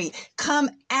sorcery, come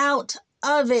out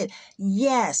of it.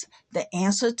 Yes, the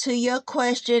answer to your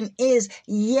question is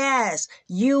yes,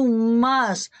 you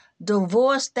must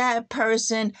divorce that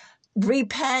person,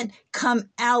 repent, come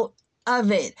out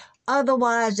of it.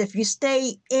 Otherwise, if you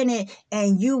stay in it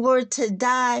and you were to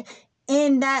die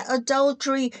in that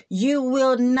adultery, you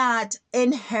will not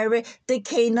inherit the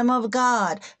kingdom of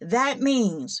God. That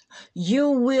means you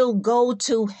will go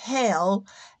to hell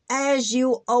as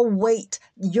you await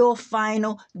your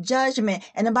final judgment.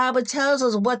 And the Bible tells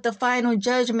us what the final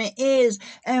judgment is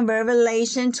in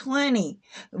Revelation 20,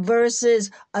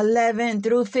 verses 11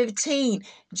 through 15.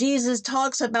 Jesus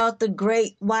talks about the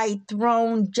great white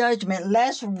throne judgment.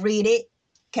 Let's read it.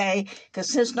 Okay, because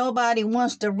since nobody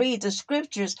wants to read the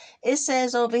scriptures, it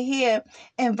says over here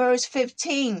in verse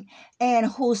 15, and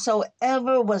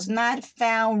whosoever was not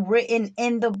found written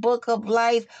in the book of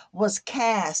life was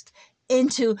cast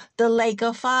into the lake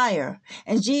of fire.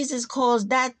 And Jesus calls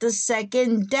that the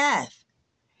second death.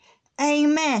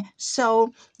 Amen.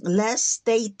 So let's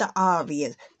state the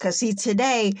obvious. Because see,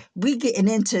 today we getting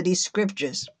into these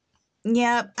scriptures.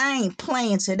 Yep, I ain't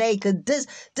playing today because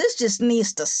this just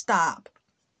needs to stop.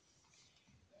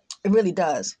 It really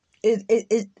does. It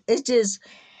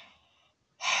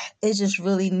just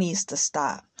really needs to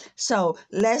stop. So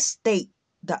let's state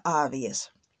the obvious.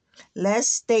 Let's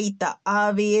state the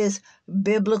obvious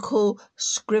biblical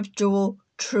scriptural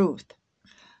truth.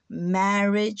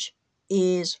 Marriage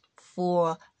is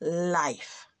for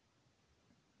life.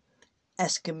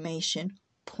 Exclamation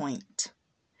point.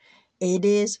 It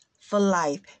is for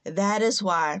life. That is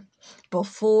why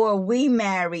before we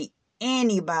marry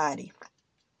anybody,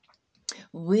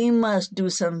 we must do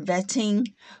some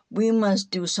vetting. We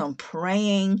must do some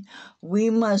praying. We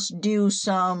must do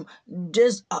some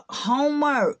just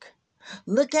homework.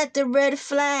 Look at the red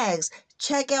flags.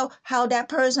 Check out how that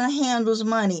person handles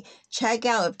money. Check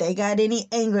out if they got any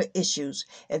anger issues.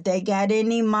 If they got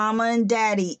any mama and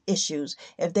daddy issues.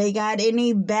 If they got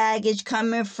any baggage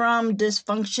coming from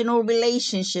dysfunctional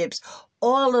relationships.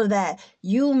 All of that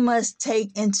you must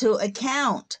take into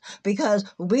account, because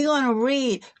we're going to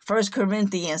read 1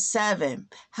 Corinthians 7,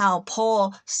 how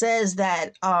Paul says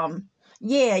that,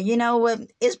 yeah, you know what?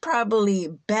 It's probably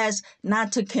best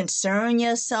not to concern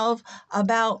yourself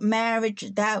about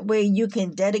marriage. That way you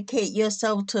can dedicate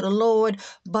yourself to the Lord.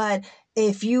 But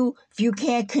if you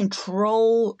can't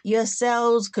control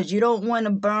yourselves because you don't want to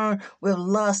burn with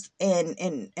lust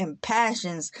and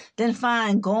passions, then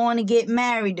fine, go on and get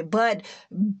married. But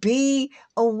be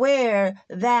aware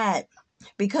that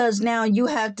because now you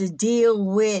have to deal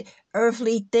with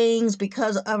earthly things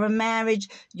because of a marriage,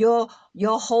 your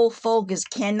whole focus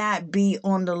cannot be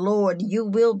on the Lord. You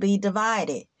will be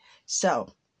divided.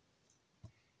 So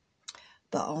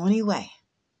the only way,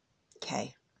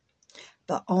 okay,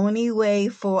 the only way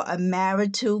for a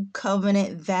marital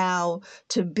covenant vow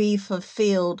to be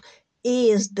fulfilled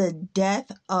is the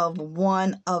death of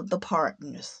one of the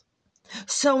partners.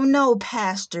 So no,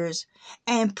 pastors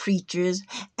and preachers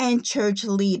and church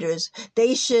leaders,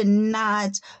 they should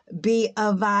not be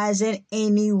advising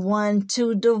anyone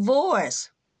to divorce.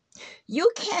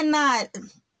 You cannot,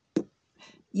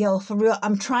 for real,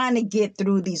 I'm trying to get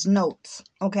through these notes,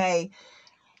 okay?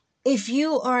 If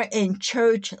you are in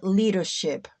church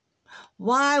leadership,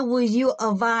 why would you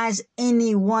advise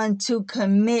anyone to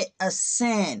commit a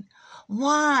sin?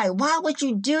 Why? Why would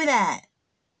you do that?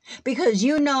 Because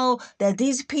you know that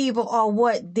these people are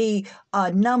what the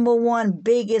number one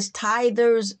biggest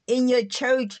tithers in your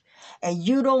church, and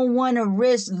you don't want to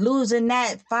risk losing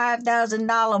that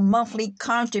 $5,000 monthly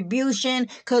contribution,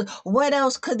 because what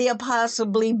else could there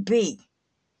possibly be?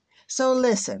 So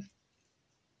listen,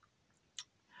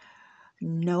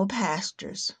 no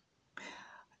pastors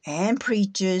and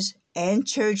preachers and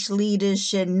church leaders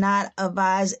should not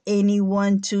advise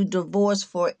anyone to divorce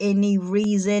for any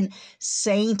reason,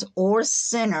 saint or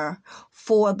sinner,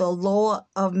 for the law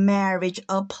of marriage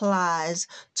applies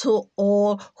to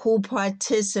all who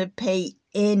participate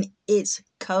in its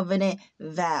covenant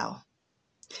vow.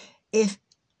 If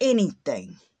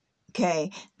anything,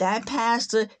 Okay, that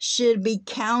pastor should be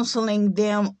counseling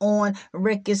them on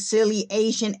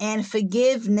reconciliation and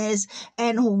forgiveness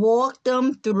and walk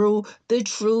them through the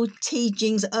true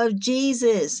teachings of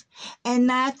Jesus, and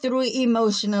not through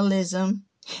emotionalism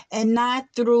and not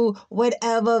through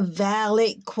whatever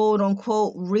valid quote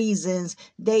unquote reasons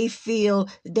they feel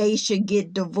they should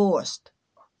get divorced.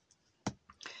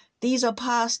 These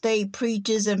apostate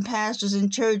preachers and pastors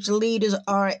and church leaders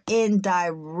are in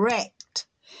direct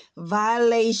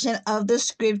violation of the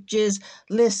scriptures.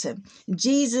 Listen,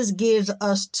 Jesus gives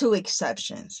us two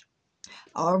exceptions.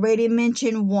 I already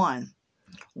mentioned one.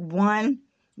 One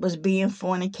was being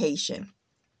fornication,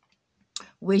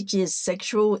 which is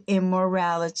sexual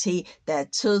immorality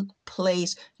that took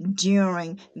place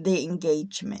during the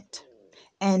engagement,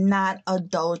 and not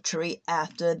adultery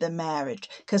after the marriage.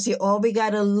 Because see, all we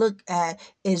got to look at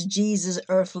is Jesus'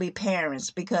 earthly parents.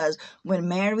 Because when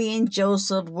Mary and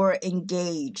Joseph were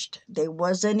engaged, they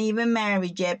wasn't even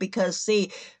married yet. Because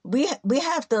see, we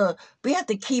have to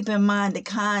keep in mind the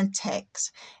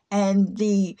context and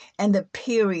the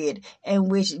period in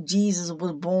which Jesus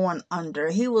was born under.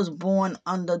 He was born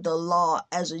under the law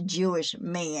as a Jewish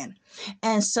man.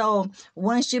 And so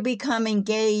once you become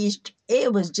engaged,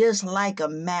 it was just like a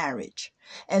marriage.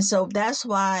 And so that's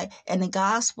why in the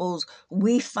Gospels,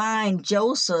 we find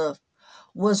Joseph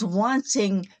was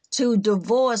wanting to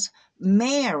divorce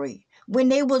Mary when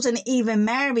they wasn't even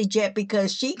married yet,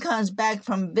 because she comes back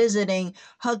from visiting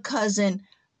her cousin,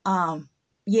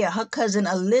 her cousin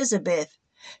Elizabeth,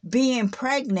 being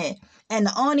pregnant. And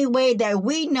the only way that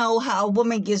we know how a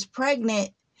woman gets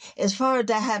pregnant is for her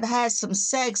to have had some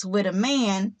sex with a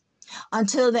man,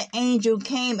 until the angel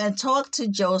came and talked to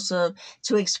Joseph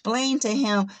to explain to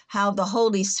him how the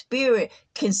Holy Spirit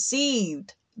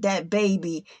conceived that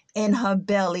baby in her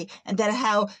belly, and that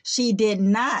how she did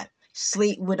not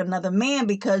sleep with another man,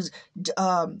 because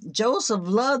Joseph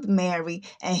loved Mary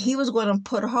and he was going to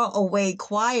put her away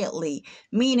quietly,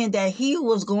 meaning that he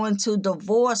was going to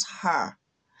divorce her.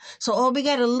 So all we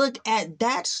got to look at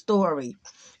that story.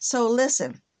 So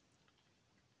listen,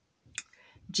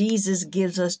 Jesus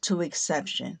gives us two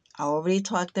exceptions. I already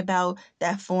talked about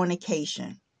that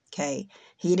fornication. Okay.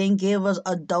 He didn't give us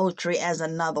adultery as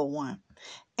another one.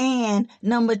 And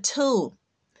number two,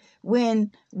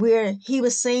 where he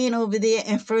was saying over there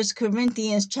in 1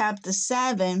 Corinthians chapter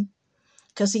 7,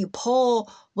 because Paul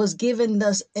was giving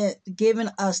us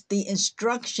the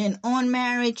instruction on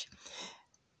marriage.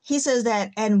 He says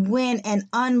that, and when an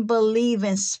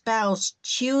unbelieving spouse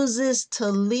chooses to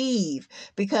leave,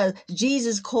 because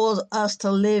Jesus calls us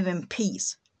to live in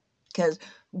peace, because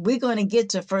we're going to get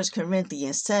to 1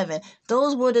 Corinthians 7.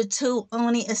 Those were the two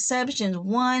only exceptions.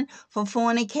 One for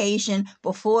fornication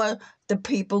before the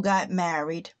people got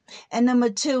married. And number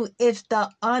two, if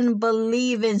the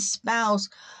unbelieving spouse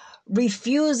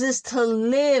refuses to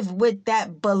live with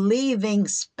that believing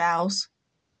spouse,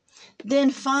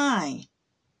 then fine.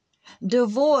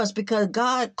 Divorce, because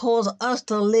God calls us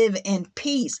to live in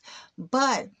peace.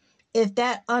 But if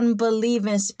that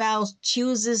unbelieving spouse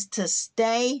chooses to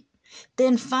stay,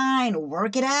 then fine,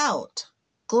 work it out.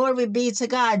 Glory be to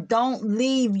God. Don't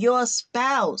leave your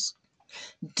spouse.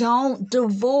 Don't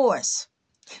divorce.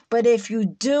 But if you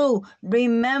do,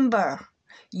 remember,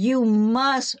 you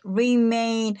must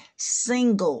remain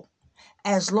single.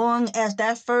 As long as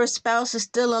that first spouse is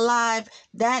still alive,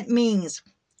 that means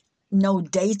no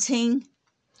dating,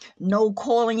 no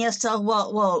calling yourself,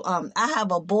 I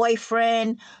have a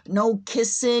boyfriend, no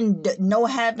kissing, no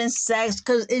having sex,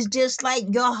 because it's just like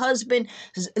your husband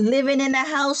is living in the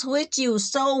house with you.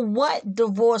 So what?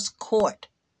 Divorce court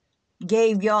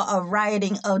gave y'all a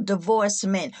writing of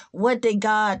divorcement. What did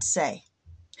God say?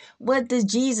 What did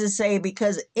Jesus say?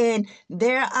 Because in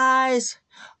their eyes,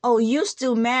 oh, you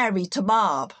still married to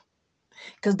Bob.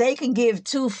 Because they can give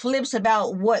two flips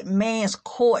about what man's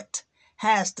court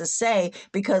has to say,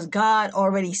 because God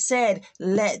already said,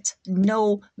 let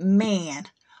no man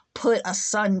put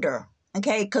asunder.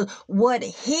 Okay, because what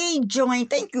he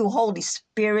joined, thank you, Holy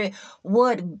Spirit,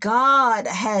 what God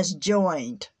has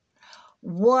joined.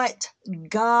 What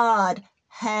God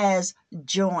has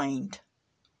joined.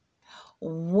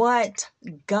 What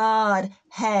God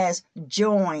has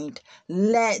joined.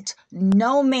 Let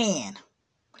no man,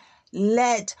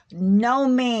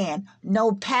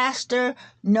 no pastor,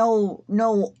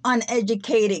 no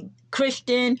uneducated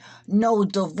Christian, no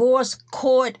divorce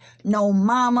court, no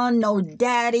mama, no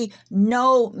daddy,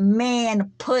 no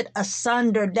man put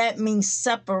asunder. That means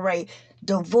separate,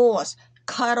 divorce,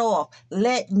 cut off.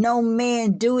 Let no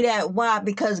man do that. Why?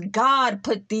 Because God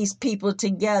put these people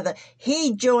together.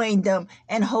 He joined them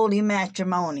in holy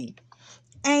matrimony.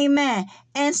 Amen.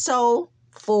 And so,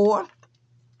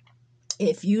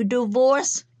 if you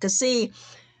divorce, because see,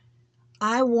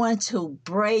 I want to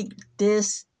break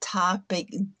this topic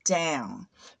down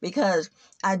because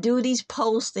I do these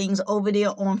postings over there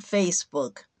on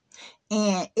Facebook,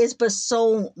 and it's but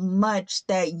so much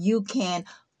that you can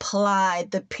ply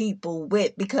the people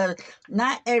with, because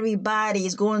not everybody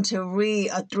is going to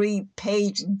read a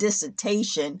 3-page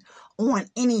dissertation on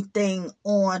anything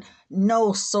on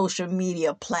no social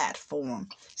media platform.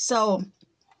 So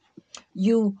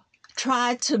you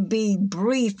try to be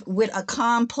brief with a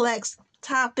complex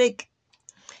topic,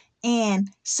 and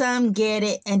some get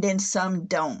it and then some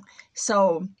don't.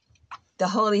 So the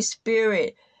Holy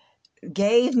Spirit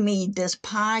gave me this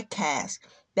podcast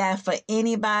that for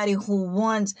anybody who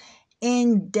wants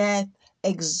in-depth,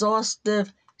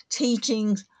 exhaustive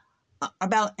teachings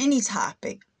about any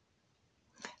topic,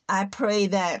 I pray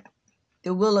that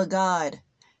the will of God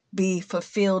be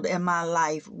fulfilled in my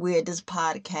life where this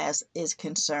podcast is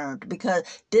concerned, because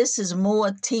this is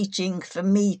more teaching for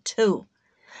me too.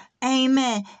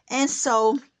 Amen. And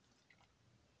so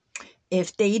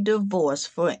if they divorce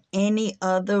for any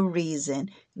other reason,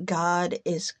 God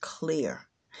is clear.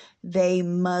 They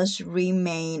must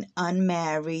remain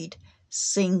unmarried,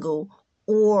 single,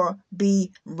 or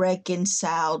be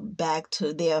reconciled back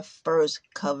to their first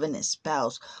covenant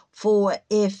spouse. For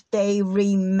if they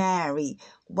remarry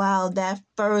while that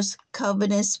first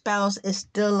covenant spouse is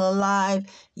still alive,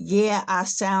 yeah, I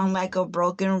sound like a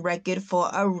broken record for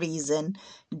a reason.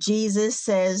 Jesus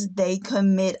says they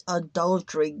commit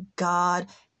adultery. God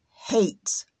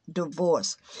hates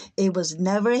divorce. It was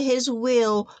never his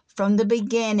will from the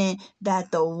beginning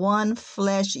that the one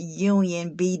flesh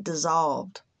union be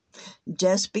dissolved.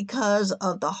 Just because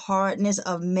of the hardness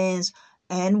of men's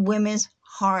and women's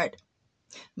heart,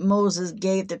 Moses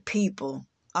gave the people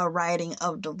a writing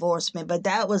of divorcement, but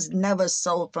that was never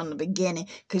so from the beginning,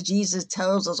 because Jesus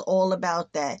tells us all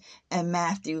about that in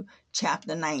Matthew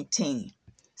chapter 19.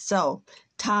 So,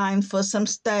 time for some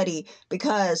study,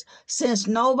 because since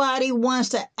nobody wants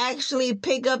to actually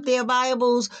pick up their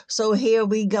Bibles, so here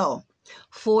we go.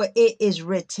 For it is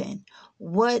written,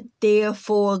 what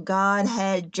therefore God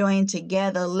had joined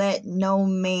together, let no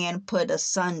man put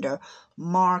asunder.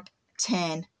 Mark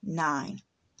 10:9.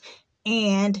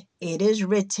 And it is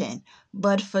written,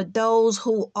 but for those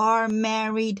who are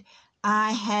married,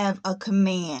 I have a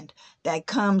command that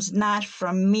comes not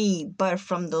from me, but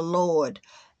from the Lord.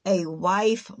 A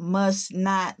wife must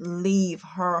not leave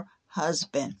her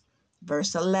husband.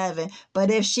 Verse 11, but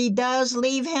if she does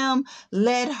leave him,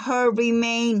 let her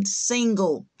remain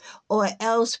single, or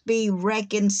else be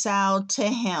reconciled to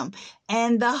him.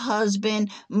 And the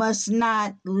husband must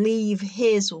not leave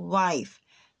his wife.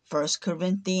 1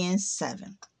 Corinthians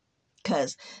 7.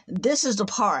 Because this is the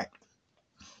part,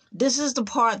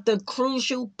 the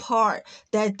crucial part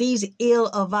that these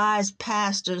ill-advised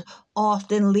pastors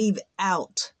often leave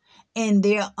out in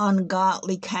their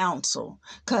ungodly counsel.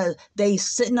 Because they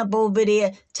sitting up over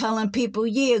there telling people,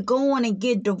 yeah, go on and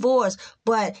get divorced.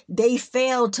 But they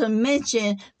fail to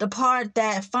mention the part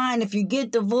that, fine, if you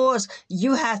get divorced,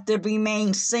 you have to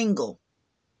remain single.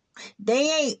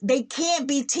 They can't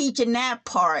be teaching that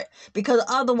part, because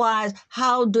otherwise,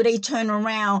 how do they turn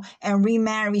around and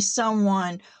remarry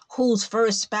someone whose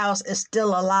first spouse is still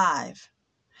alive?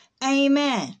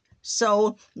 Amen.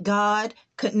 So God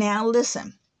could now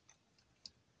listen.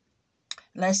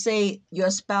 Let's say your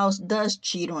spouse does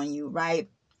cheat on you, right?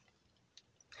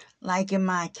 Like in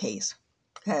my case,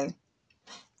 okay?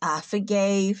 I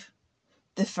forgave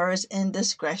the first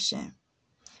indiscretion.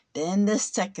 Then the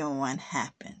second one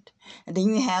happened. And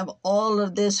then you have all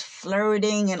of this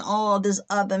flirting and all this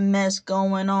other mess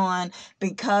going on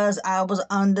because I was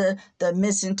under the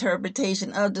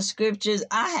misinterpretation of the scriptures.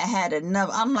 I had enough.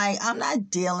 I'm like, I'm not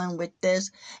dealing with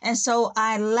this. And so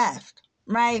I left,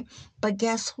 right? But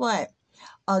guess what?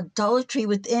 Adultery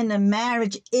within the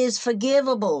marriage is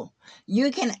forgivable.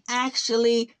 You can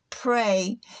actually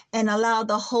pray and allow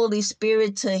the Holy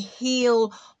Spirit to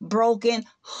heal broken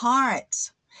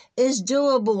hearts. It's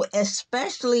doable,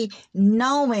 especially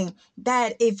knowing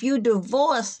that if you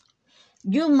divorce,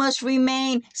 you must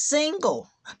remain single.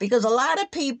 Because a lot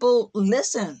of people,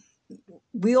 listen,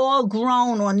 we all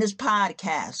grown on this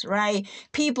podcast, right?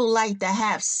 People like to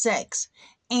have sex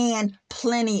and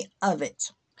plenty of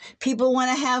it. People want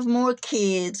to have more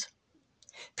kids.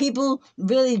 People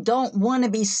really don't want to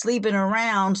be sleeping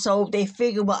around, so they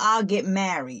figure, well, I'll get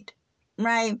married,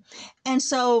 right? And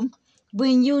so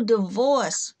when you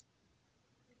divorce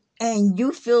and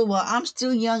you feel, well, I'm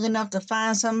still young enough to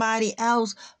find somebody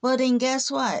else, well, then guess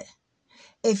what?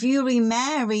 If you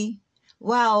remarry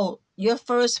while your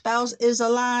first spouse is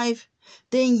alive,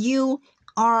 then you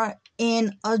are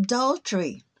in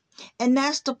adultery. And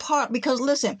that's the part, because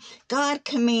listen, God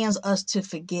commands us to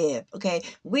forgive, okay?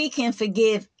 We can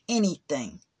forgive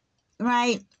anything,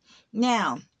 right?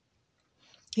 Now,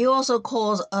 he also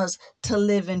calls us to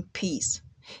live in peace.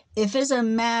 If it's a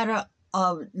matter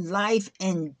of life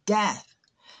and death,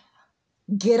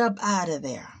 get up out of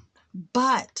there.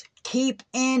 But keep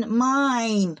in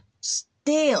mind,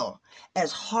 still,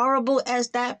 as horrible as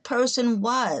that person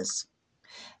was,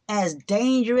 as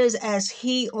dangerous as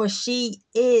he or she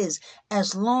is,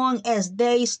 as long as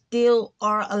they still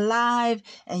are alive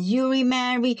and you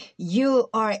remarry, you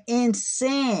are in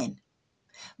sin.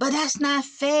 But that's not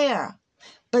fair.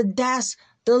 But that's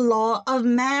the law of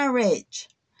marriage.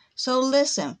 So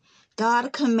listen,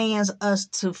 God commands us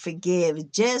to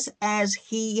forgive just as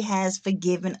he has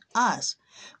forgiven us.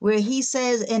 Where he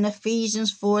says in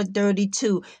Ephesians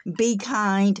 4:32, be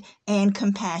kind and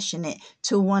compassionate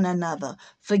to one another,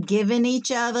 forgiving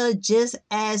each other just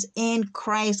as in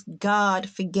Christ God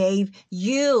forgave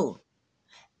you.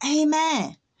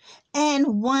 Amen.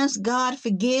 And once God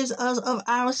forgives us of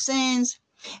our sins,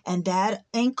 and that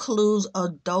includes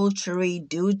adultery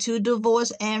due to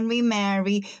divorce and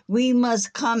remarry, we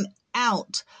must come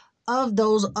out of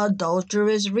those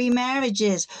adulterous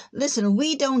remarriages. Listen,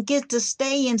 we don't get to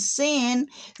stay in sin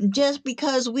just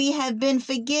because we have been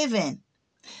forgiven.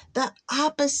 The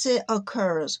opposite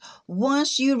occurs.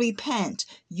 Once you repent,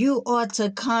 you ought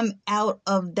to come out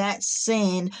of that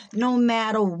sin, no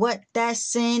matter what that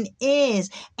sin is.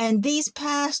 And these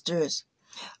pastors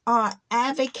are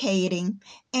advocating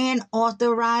and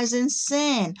authorizing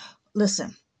sin.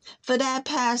 Listen, for that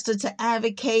pastor to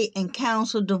advocate and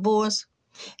counsel divorce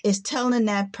is telling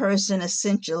that person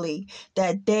essentially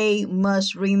that they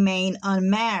must remain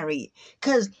unmarried,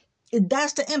 because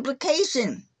that's the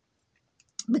implication.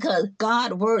 Because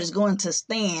God's word is going to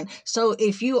stand. So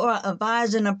if you are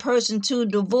advising a person to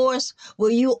divorce,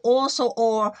 well, you also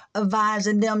are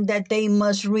advising them that they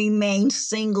must remain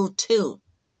single too.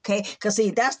 Okay? Because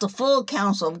see, that's the full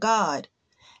counsel of God.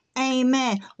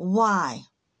 Amen. Why?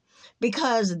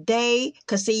 Because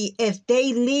see, if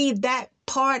they leave that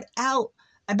part out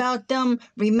about them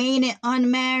remaining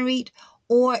unmarried,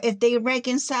 or if they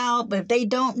reconcile, but if they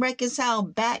don't reconcile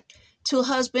back to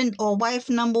husband or wife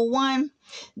number one,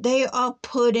 they are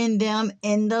putting them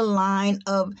in the line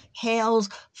of hell's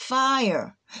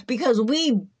fire, because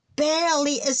we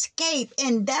barely escape,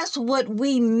 and that's what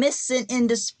we missing in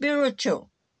the spiritual.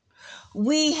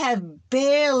 We have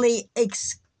barely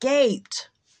escaped.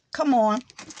 Come on,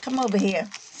 come over here.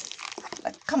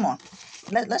 Come on,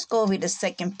 let's go over to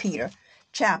 2 Peter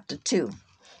chapter 2,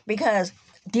 because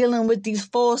dealing with these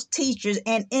false teachers,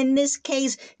 and in this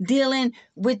case dealing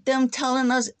with them telling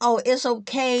us, oh, it's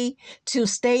okay to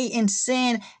stay in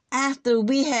sin after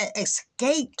we had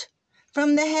escaped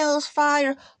from the hell's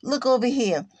fire. Look over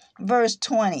here, verse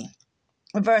 19.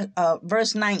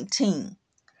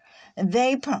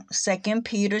 2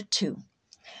 Peter 2,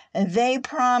 they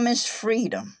promise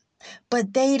freedom,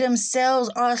 but they themselves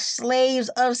are slaves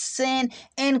of sin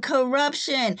and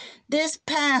corruption. This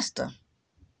pastor,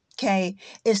 okay,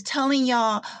 is telling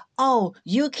y'all, oh,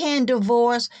 you can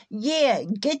divorce. Yeah,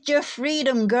 get your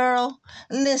freedom, girl.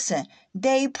 Listen,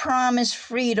 they promise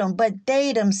freedom, but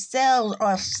they themselves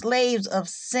are slaves of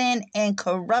sin and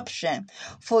corruption.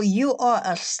 For you are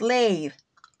a slave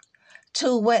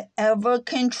to whatever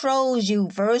controls you.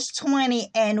 Verse 20,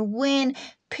 and when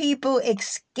people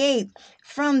escape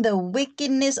from the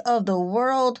wickedness of the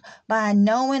world by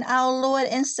knowing our Lord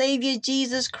and Savior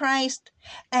Jesus Christ,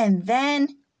 and then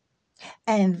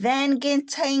get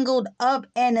tangled up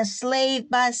and enslaved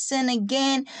by sin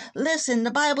again. Listen,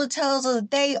 the Bible tells us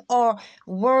they are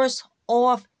worse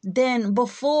off than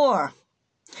before.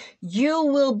 You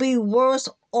will be worse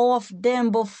off than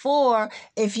before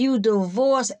if you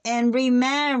divorce and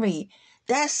remarry.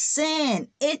 That's sin.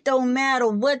 It don't matter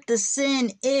what the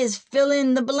sin is. Fill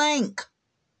in the blank.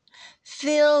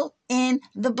 Fill in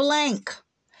the blank.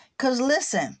 Because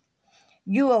listen,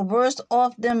 you are worse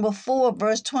off than before.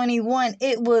 Verse 21,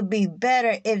 it would be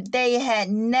better if they had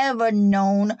never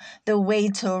known the way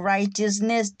to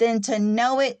righteousness than to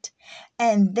know it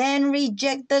and then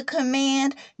reject the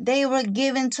command they were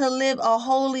given to live a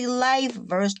holy life.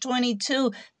 Verse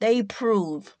 22, they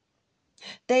prove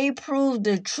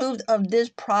the truth of this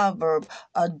proverb.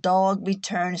 A dog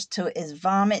returns to its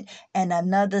vomit, and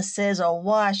another says a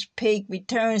washed pig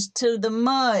returns to the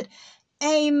mud.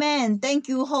 Amen. Thank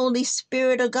you, Holy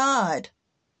Spirit of God.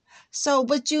 So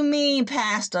what you mean,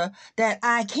 Pastor, that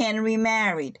I can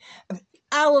remarry?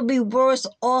 I will be worse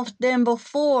off than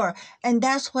before. And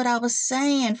that's what I was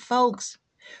saying, folks.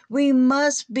 We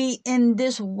must be in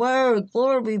this word,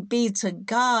 glory be to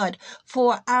God,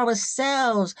 for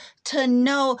ourselves to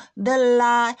know the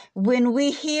lie when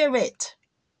we hear it.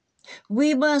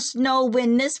 We must know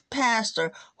when this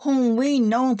pastor, whom we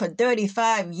known for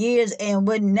 35 years and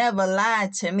would never lie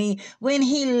to me, when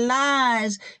he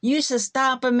lies, you should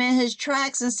stop him in his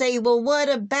tracks and say, well, what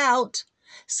about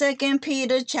 2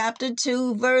 Peter chapter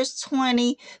 2, verse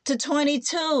 20 to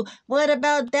 22? What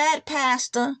about that,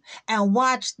 pastor? And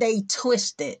watch they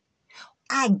twist it.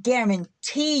 I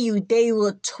guarantee you they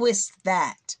will twist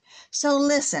that. So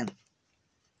listen.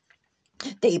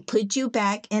 They put you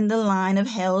back in the line of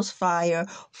hell's fire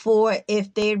for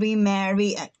if they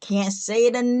remarry. I can't say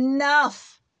it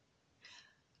enough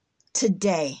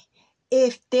today.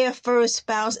 If their first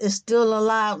spouse is still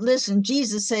alive, listen,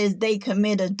 Jesus says they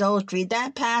commit adultery.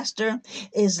 That pastor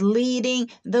is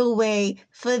leading the way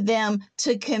for them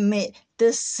to commit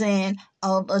the sin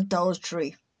of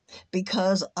adultery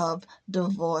because of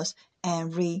divorce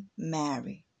and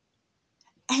remarry.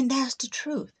 And that's the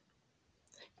truth.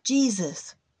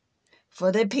 Jesus,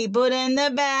 for the people in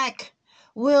the back,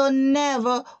 will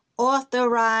never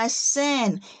authorize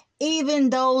sin, even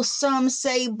though some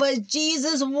say, but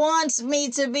Jesus wants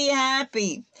me to be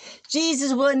happy.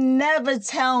 Jesus will never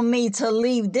tell me to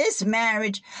leave this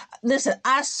marriage. Listen,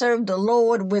 I serve the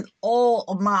Lord with all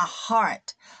of my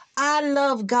heart. I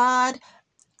love God.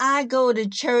 I go to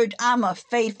church. I'm a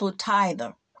faithful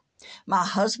tither. My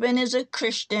husband is a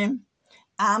Christian.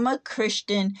 I'm a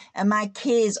Christian, and my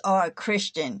kids are a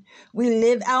Christian. We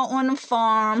live out on a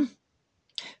farm.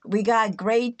 We got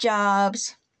great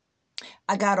jobs.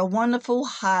 I got a wonderful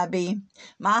hobby.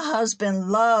 My husband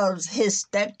loves his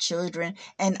stepchildren,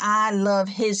 and I love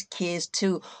his kids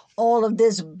too. All of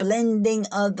this blending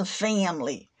of the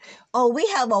family. Oh, we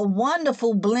have a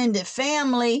wonderful blended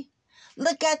family.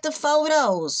 Look at the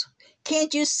photos.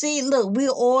 Can't you see? Look, we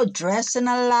all dressing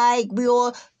alike. We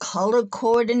all color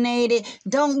coordinated.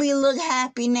 Don't we look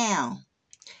happy now?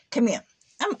 Come here.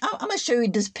 I'm going to show you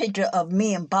this picture of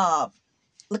me and Bob.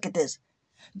 Look at this.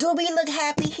 Do we look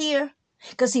happy here?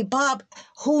 Because see, Bob,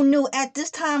 who knew at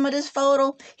this time of this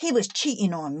photo, he was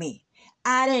cheating on me.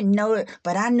 I didn't know it,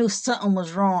 but I knew something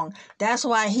was wrong. That's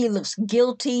why he looks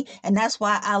guilty, and that's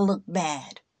why I look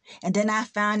bad. And then I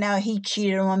found out he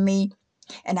cheated on me.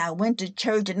 And I went to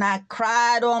church and I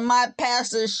cried on my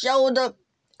pastor's shoulder.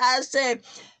 I said,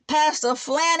 Pastor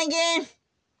Flanagan,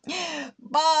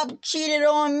 Bob cheated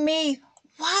on me.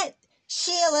 What?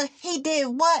 Sheila, he did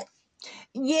what?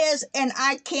 Yes, and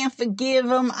I can't forgive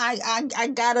him.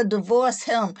 I gotta divorce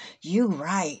him. You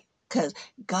right. Because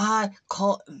God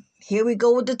called, here we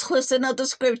go with the twisting of the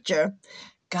scripture.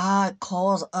 God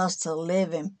calls us to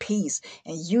live in peace,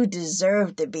 and you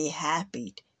deserve to be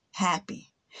happy.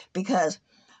 Because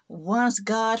once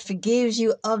God forgives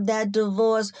you of that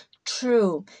divorce,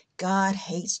 true, God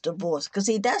hates divorce. Because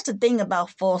see, that's the thing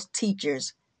about false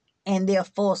teachers and their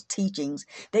false teachings.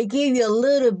 They give you a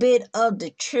little bit of the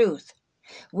truth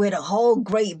with a whole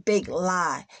great big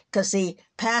lie. Because see,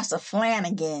 Pastor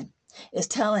Flanagan is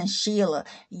telling Sheila,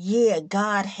 yeah,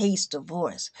 God hates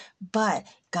divorce, but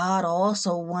God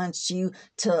also wants you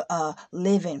to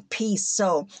live in peace.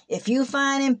 So if you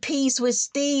find in peace with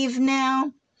Steve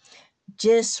now,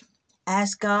 just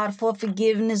ask God for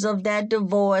forgiveness of that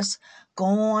divorce. Go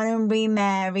on and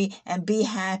remarry and be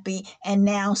happy, and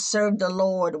now serve the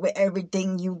Lord with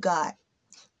everything you got.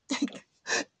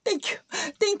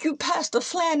 Thank you, Pastor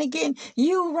Flanagan.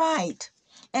 You right.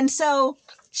 And so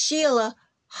Sheila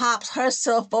hops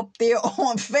herself up there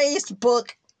on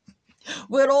Facebook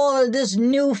with all of this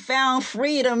newfound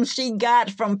freedom she got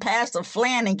from Pastor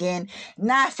Flanagan,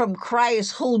 not from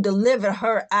Christ who delivered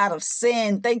her out of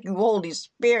sin. Thank you, Holy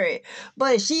Spirit.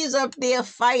 But she's up there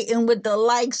fighting with the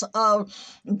likes of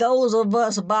those of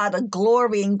us by the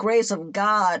glory and grace of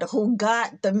God who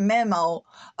got the memo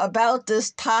about this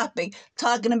topic,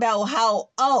 talking about how,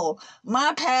 oh,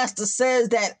 my pastor says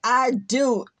that I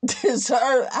do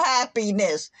deserve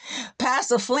happiness.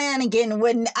 Pastor Flanagan,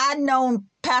 when I known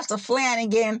Pastor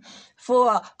Flanagan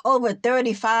for over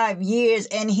 35 years,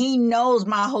 and he knows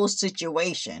my whole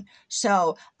situation.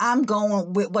 So I'm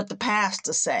going with what the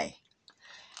pastor say.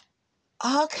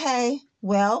 Okay,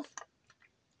 well,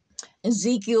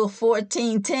 Ezekiel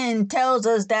 14:10 tells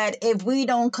us that if we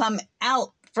don't come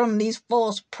out from these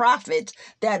false prophets,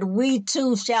 that we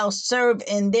too shall serve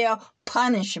in their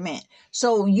punishment.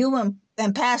 So you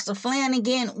and Pastor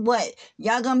Flanagan, what?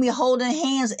 Y'all gonna be holding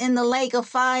hands in the lake of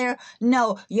fire?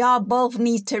 No, y'all both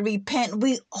need to repent.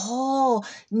 We all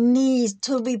need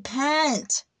to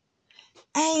repent.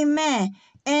 Amen.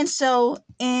 And so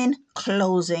in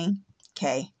closing,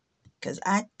 okay, because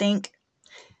I think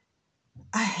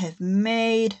I have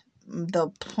made the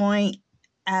point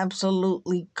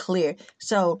absolutely clear.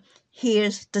 So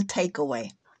here's the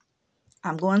takeaway.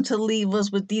 I'm going to leave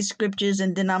us with these scriptures,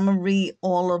 and then I'm going to read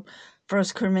all of 1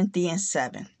 Corinthians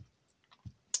 7.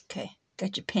 Okay,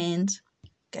 got your pens,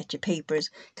 got your papers.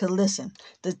 Because listen,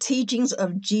 the teachings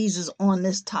of Jesus on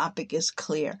this topic is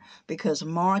clear, because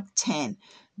Mark 10,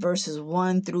 verses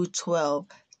 1 through 12,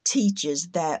 teaches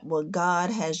that what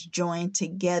God has joined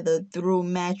together through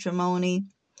matrimony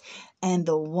and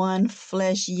the one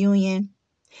flesh union,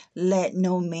 let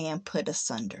no man put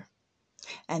asunder.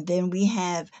 And then we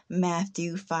have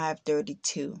Matthew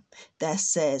 5:32 that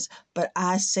says, "But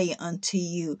I say unto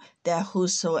you that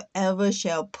whosoever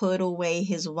shall put away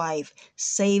his wife,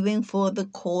 saving for the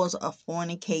cause of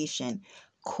fornication,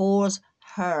 cause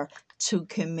her to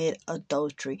commit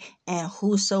adultery. And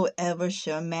whosoever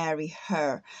shall marry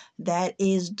her that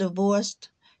is divorced,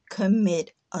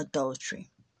 commit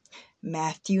adultery."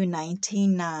 Matthew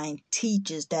 19:9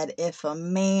 teaches that if a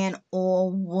man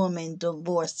or woman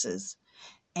divorces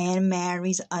and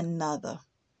marries another,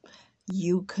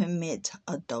 you commit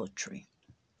adultery.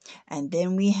 And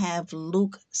then we have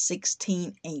Luke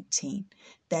 16:18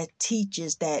 that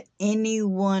teaches that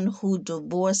anyone who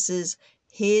divorces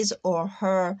his or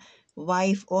her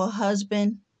wife or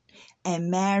husband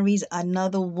and marries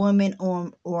another woman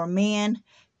or man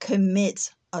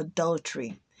commits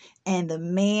adultery. And the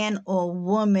man or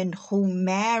woman who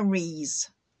marries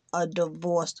a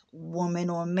divorced woman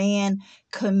or man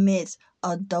commits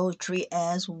adultery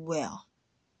as well.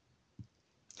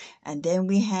 And then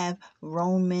we have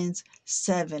Romans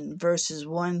 7, verses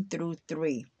 1 through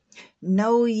 3.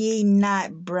 "Know ye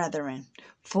not, brethren,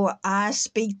 for I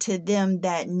speak to them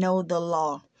that know the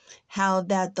law, how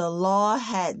that the law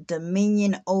had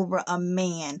dominion over a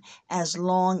man as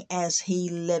long as he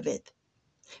liveth."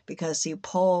 Because, see,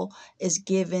 Paul is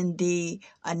giving the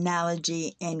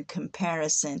analogy in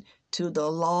comparison to the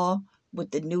law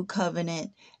with the new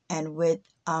covenant and with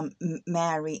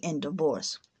marry and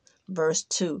divorce. Verse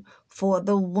 2, "For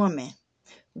the woman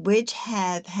which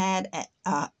hath had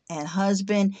an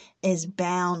husband is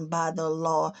bound by the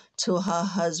law to her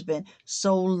husband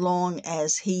so long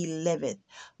as he liveth.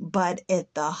 But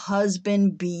if the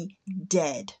husband be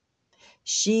dead,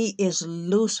 she is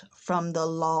loose from the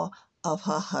law of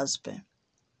her husband."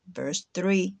 Verse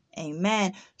 3,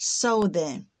 amen. "So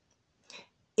then,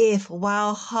 if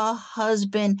while her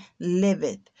husband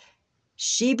liveth,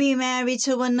 she be married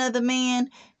to another man,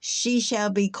 she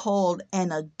shall be called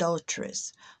an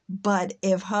adulteress. But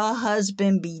if her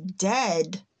husband be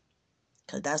dead,"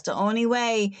 because that's the only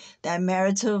way that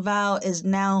marital vow is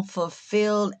now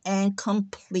fulfilled and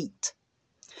complete.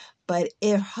 "But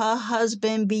if her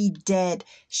husband be dead,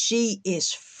 she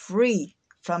is free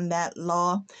from that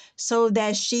law, so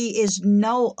that she is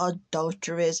no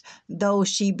adulteress, though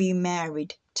she be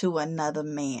married to another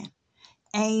man."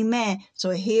 Amen. So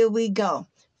here we go.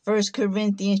 1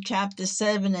 Corinthians chapter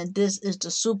 7, and this is the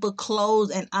super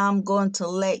close, and I'm going to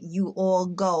let you all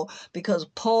go because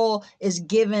Paul is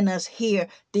giving us here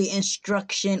the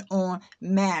instruction on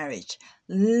marriage.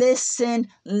 Listen,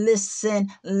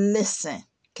 listen, listen.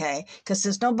 Okay? Because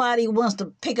since nobody wants to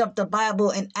pick up the Bible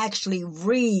and actually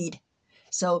read,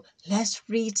 so let's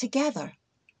read together.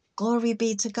 Glory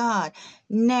be to God.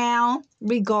 Now,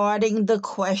 regarding the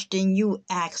question you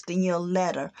asked in your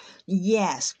letter,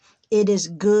 yes, it is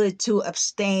good to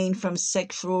abstain from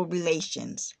sexual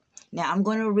relations. Now, I'm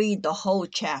going to read the whole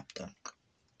chapter.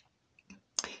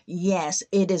 Yes,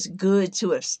 it is good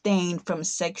to abstain from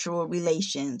sexual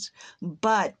relations,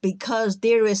 but because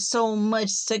there is so much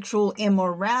sexual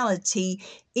immorality,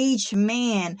 each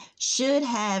man should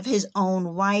have his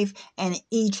own wife and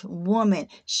each woman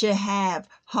should have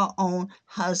her own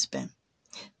husband.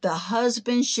 The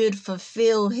husband should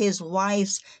fulfill his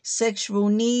wife's sexual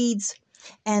needs,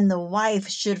 and the wife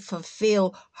should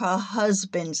fulfill her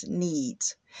husband's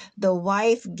needs. The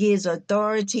wife gives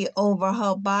authority over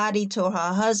her body to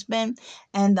her husband,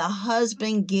 and the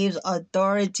husband gives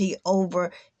authority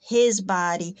over his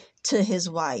body to his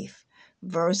wife.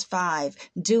 Verse 5,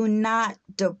 "Do not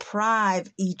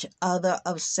deprive each other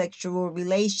of sexual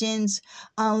relations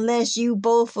unless you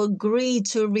both agree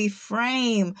to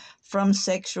refrain from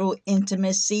sexual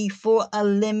intimacy for a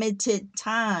limited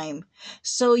time,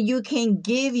 so you can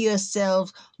give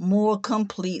yourselves more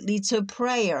completely to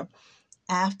prayer.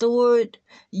 Afterward,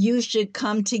 you should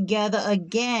come together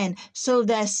again so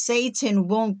that Satan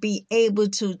won't be able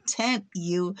to tempt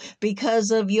you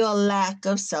because of your lack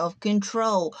of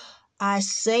self-control." I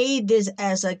say this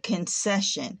as a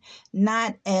concession,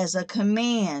 not as a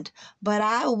command, but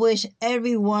I wish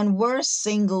everyone were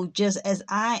single just as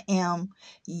I am.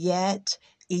 Yet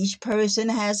each person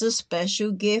has a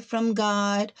special gift from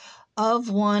God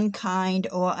of one kind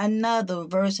or another.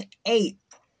 Verse 8.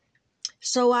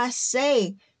 So I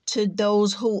say to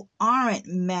those who aren't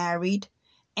married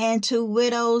and to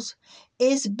widows,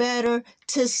 it's better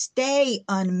to stay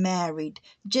unmarried,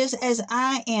 just as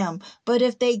I am. But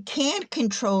if they can't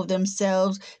control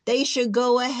themselves, they should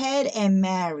go ahead and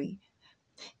marry.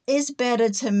 It's better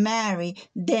to marry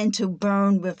than to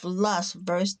burn with lust.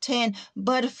 Verse 10.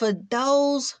 But for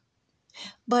those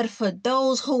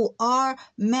who are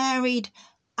married,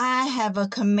 I have a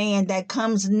command that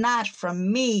comes not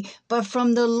from me, but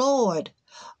from the Lord.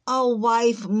 A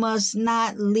wife must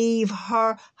not leave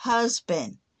her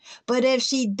husband. But if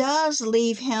she does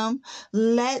leave him,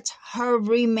 let her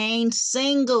remain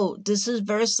single. This is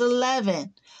verse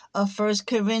 11 of 1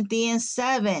 Corinthians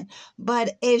 7.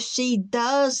 But if she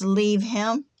does leave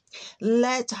him,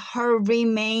 let her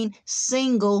remain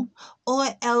single, or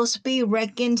else be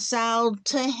reconciled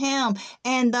to him.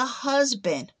 And the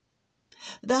husband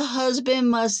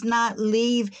must not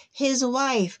leave his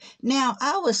wife. Now,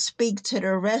 I will speak to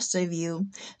the rest of you,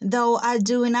 though I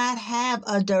do not have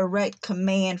a direct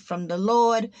command from the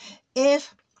Lord.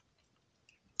 If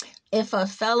a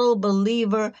fellow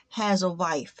believer has a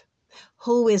wife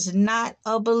who is not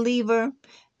a believer,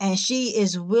 and she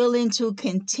is willing to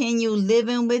continue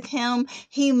living with him,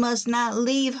 he must not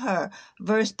leave her.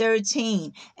 Verse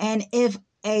 13. And if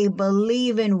a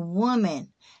believing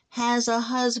woman has a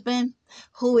husband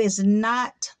who is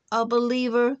not a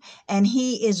believer, and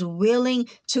he is willing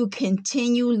to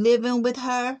continue living with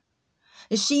her,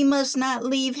 she must not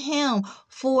leave him,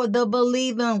 for the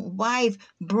believing wife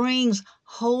brings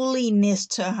holiness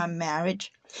to her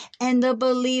marriage, and the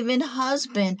believing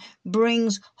husband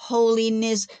brings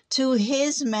holiness to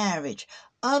his marriage.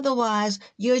 Otherwise,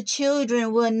 your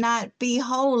children will not be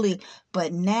holy,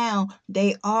 but now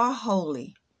they are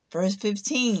holy. Verse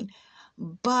 15.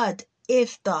 But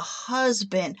if the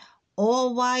husband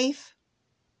or wife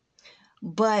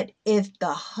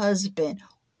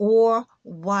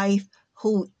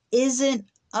who isn't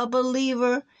a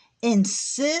believer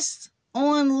insists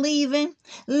on leaving,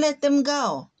 let them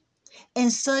go. In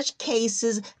such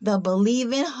cases, the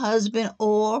believing husband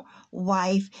or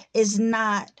wife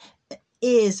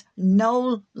is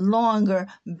no longer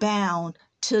bound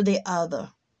to the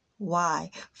other. Why?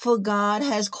 For God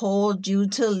has called you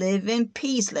to live in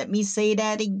peace. Let me say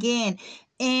that again.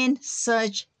 In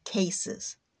such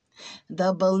cases,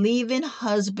 the believing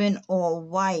husband or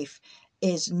wife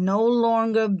is no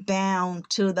longer bound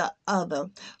to the other,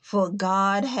 for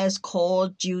God has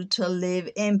called you to live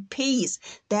in peace.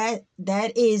 That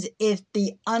is if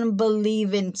the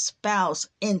unbelieving spouse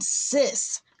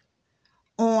insists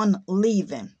on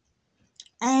leaving.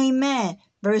 Amen.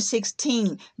 Verse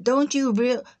 16. Don't you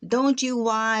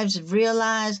wives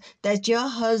realize that your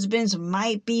husbands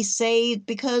might be saved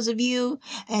because of you?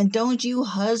 And don't you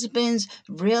husbands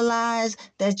realize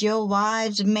that your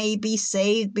wives may be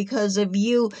saved because of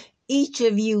you? Each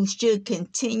of you should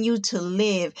continue to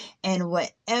live in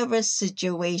whatever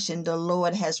situation the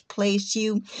Lord has placed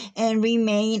you and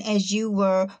remain as you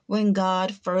were when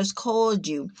God first called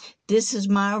you. This is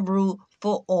my rule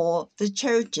for all the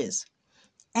churches.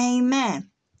 Amen.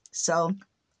 So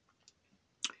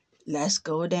let's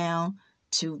go down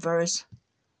to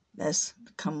let's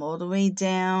come all the way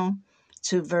down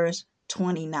to verse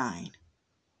 29.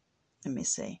 Let me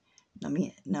see.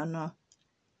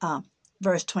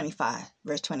 Verse 25.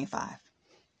 Verse 25.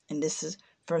 And this is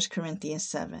 1 Corinthians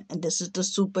 7. And this is the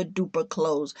super duper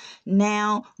close.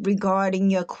 Now,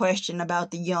 regarding your question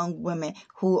about the young women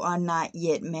who are not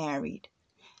yet married,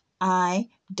 I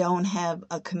don't have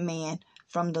a command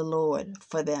from the Lord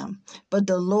for them. But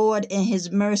the Lord in his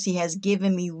mercy has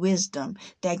given me wisdom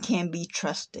that can be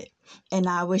trusted, and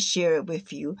I will share it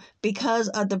with you. Because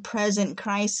of the present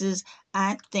crisis,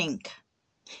 I think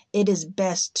it is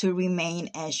best to remain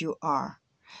as you are.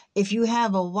 If you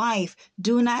have a wife,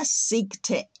 do not seek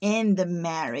to end the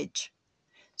marriage.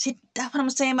 See, that's what I'm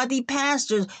saying about these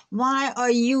pastors. Why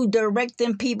are you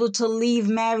directing people to leave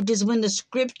marriages when the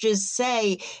scriptures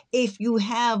say, if you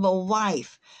have a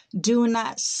wife, do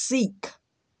not seek?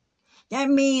 That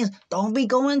means don't be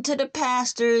going to the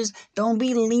pastors. Don't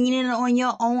be leaning on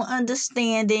your own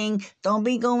understanding. Don't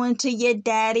be going to your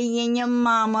daddy and your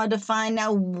mama to find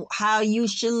out how you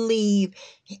should leave.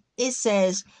 It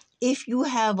says, if you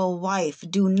have a wife,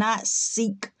 do not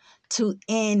seek to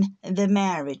end the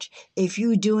marriage. If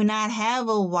you do not have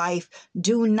a wife,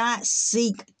 do not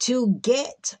seek to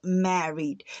get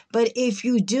married. But if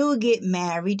you do get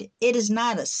married, it is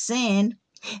not a sin.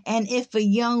 And if a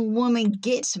young woman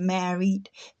gets married,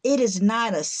 it is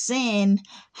not a sin.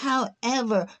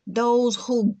 However, those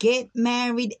who get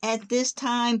married at this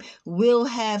time will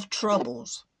have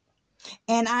troubles.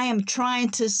 And I am trying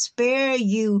to spare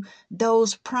you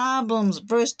those problems.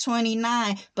 Verse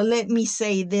 29. But let me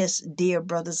say this, dear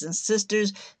brothers and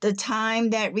sisters, the time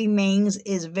that remains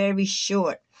is very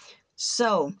short.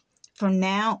 So, from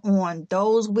now on,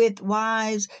 those with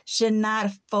wives should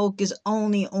not focus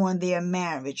only on their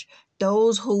marriage.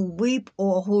 Those who weep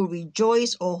or who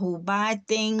rejoice or who buy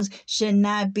things should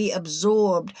not be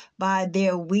absorbed by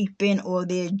their weeping or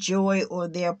their joy or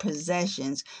their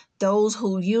possessions. Those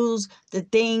who use the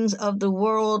things of the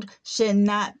world should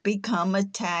not become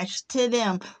attached to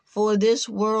them. For this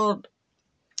world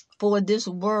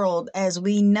as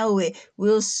we know it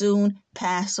will soon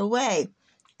pass away.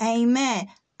 Amen.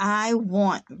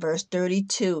 Verse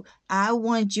 32, I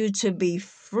want you to be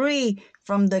free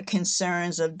from the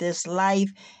concerns of this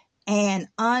life. An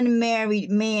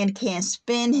unmarried man can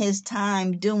spend his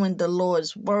time doing the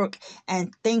Lord's work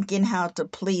and thinking how to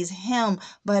please Him,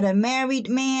 but a married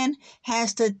man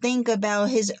has to think about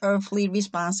his earthly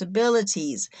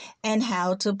responsibilities and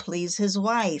how to please his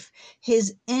wife.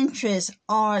 His interests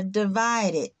are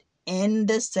divided. In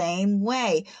the same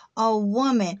way, a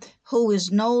woman who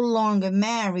is no longer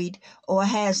married or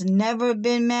has never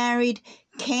been married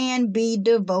can be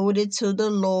devoted to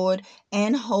the Lord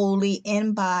and holy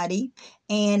in body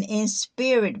and in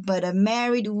spirit. But a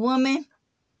married woman,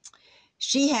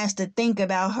 she has to think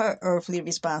about her earthly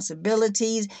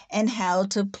responsibilities and how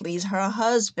to please her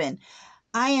husband.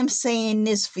 I am saying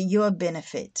this for your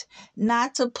benefit,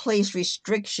 not to place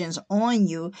restrictions on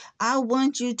you. I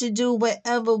want you to do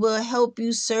whatever will help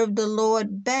you serve the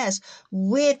Lord best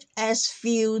with as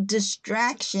few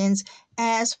distractions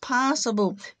as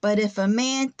possible. But if a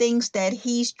man thinks that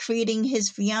he's treating his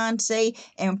fiancée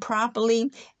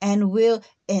improperly and will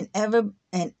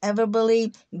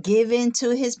inevitably give in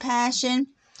to his passion,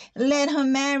 let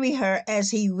him marry her as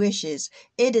he wishes.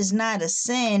 It is not a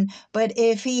sin, but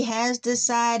if he has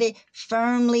decided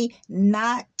firmly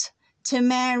not to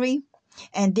marry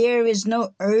and there is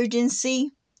no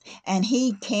urgency and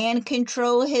he can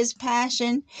control his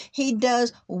passion, he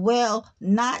does well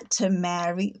not to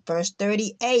marry. Verse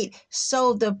 38,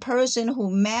 so the person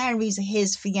who marries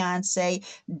his fiancée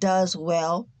does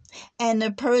well, and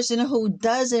the person who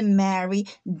doesn't marry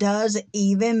does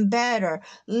even better.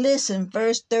 Listen,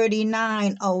 verse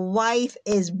 39, a wife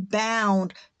is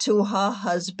bound to her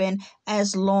husband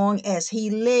as long as he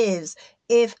lives.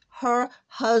 If her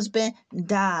husband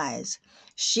dies,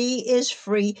 she is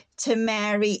free to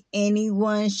marry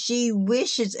anyone she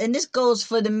wishes. And this goes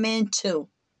for the men too.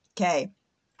 Okay.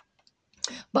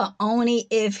 But only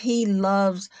if he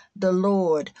loves the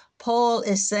Lord. Paul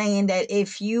is saying that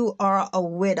if you are a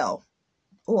widow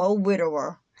or a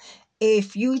widower,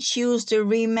 if you choose to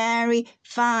remarry,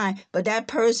 fine, but that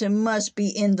person must be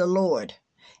in the Lord.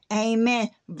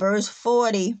 Amen. Verse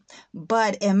 40,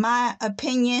 but in my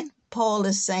opinion, Paul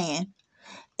is saying,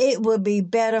 it would be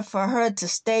better for her to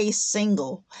stay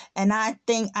single. And I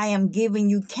think I am giving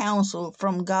you counsel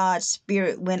from God's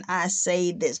Spirit when I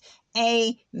say this.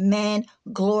 Amen.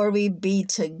 Glory be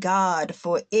to God,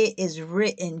 for it is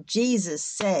written, Jesus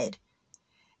said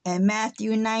in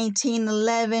Matthew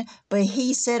 19:11, but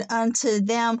he said unto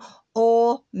them,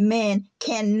 all men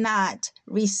cannot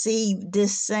receive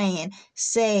this saying,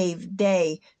 save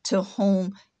they to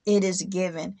whom it is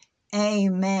given.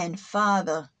 Amen.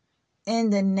 Father,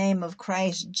 in the name of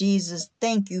Christ Jesus,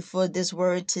 thank you for this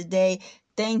word today.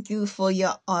 Thank you for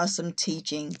your awesome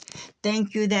teaching.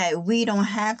 Thank you that we don't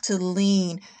have to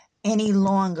lean any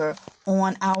longer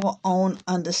on our own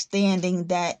understanding,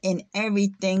 that in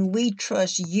everything we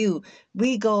trust you.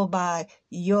 We go by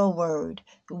your word.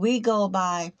 We go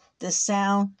by the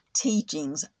sound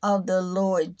teachings of the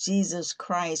Lord Jesus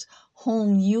Christ,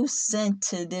 whom you sent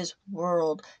to this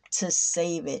world to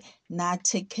save it, not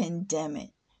to condemn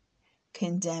it.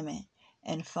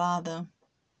 And Father,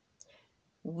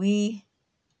 we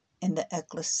in the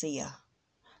ecclesia,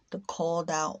 the called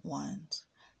out ones,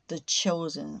 the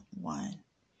chosen one,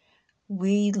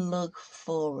 we look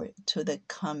forward to the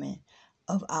coming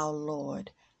of our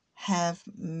Lord. Have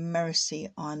mercy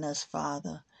on us,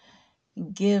 Father.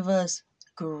 Give us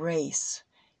grace.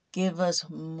 Give us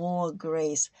more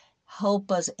grace.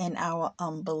 Help us in our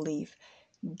unbelief.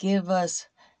 Give us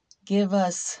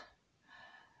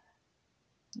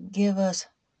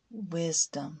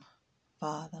wisdom,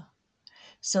 Father.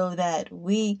 so that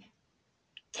we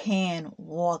can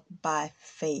walk by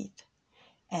faith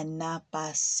and not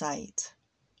by sight.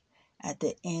 At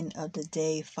the end of the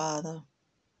day, Father,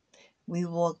 we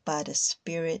walk by the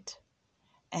Spirit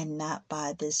and not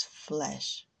by this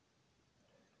flesh.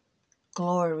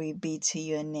 Glory be to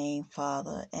your name,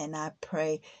 Father. And I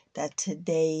pray that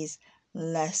today's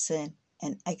lesson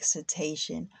and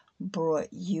exhortation brought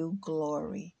you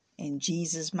glory. In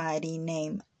Jesus' mighty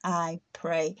name, I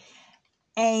pray.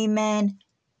 Amen.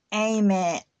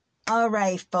 Amen. All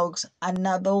right, folks,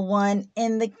 another one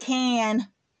in the can.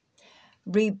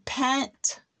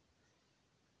 Repent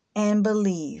and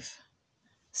believe.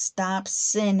 Stop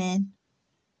sinning.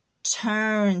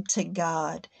 Turn to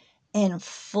God in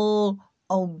full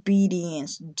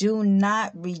obedience. Do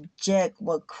not reject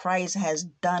what Christ has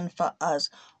done for us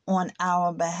on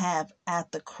our behalf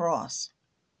at the cross.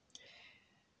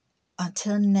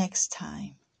 Until next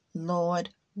time, Lord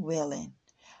willing,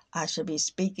 I shall be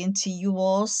speaking to you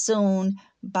all soon.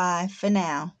 Bye for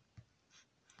now.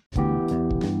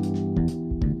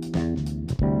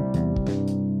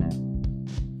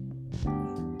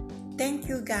 Thank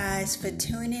you guys for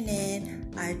tuning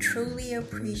in. I truly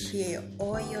appreciate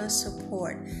all your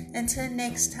support. Until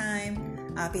next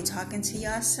time, I'll be talking to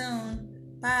y'all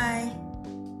soon. Bye.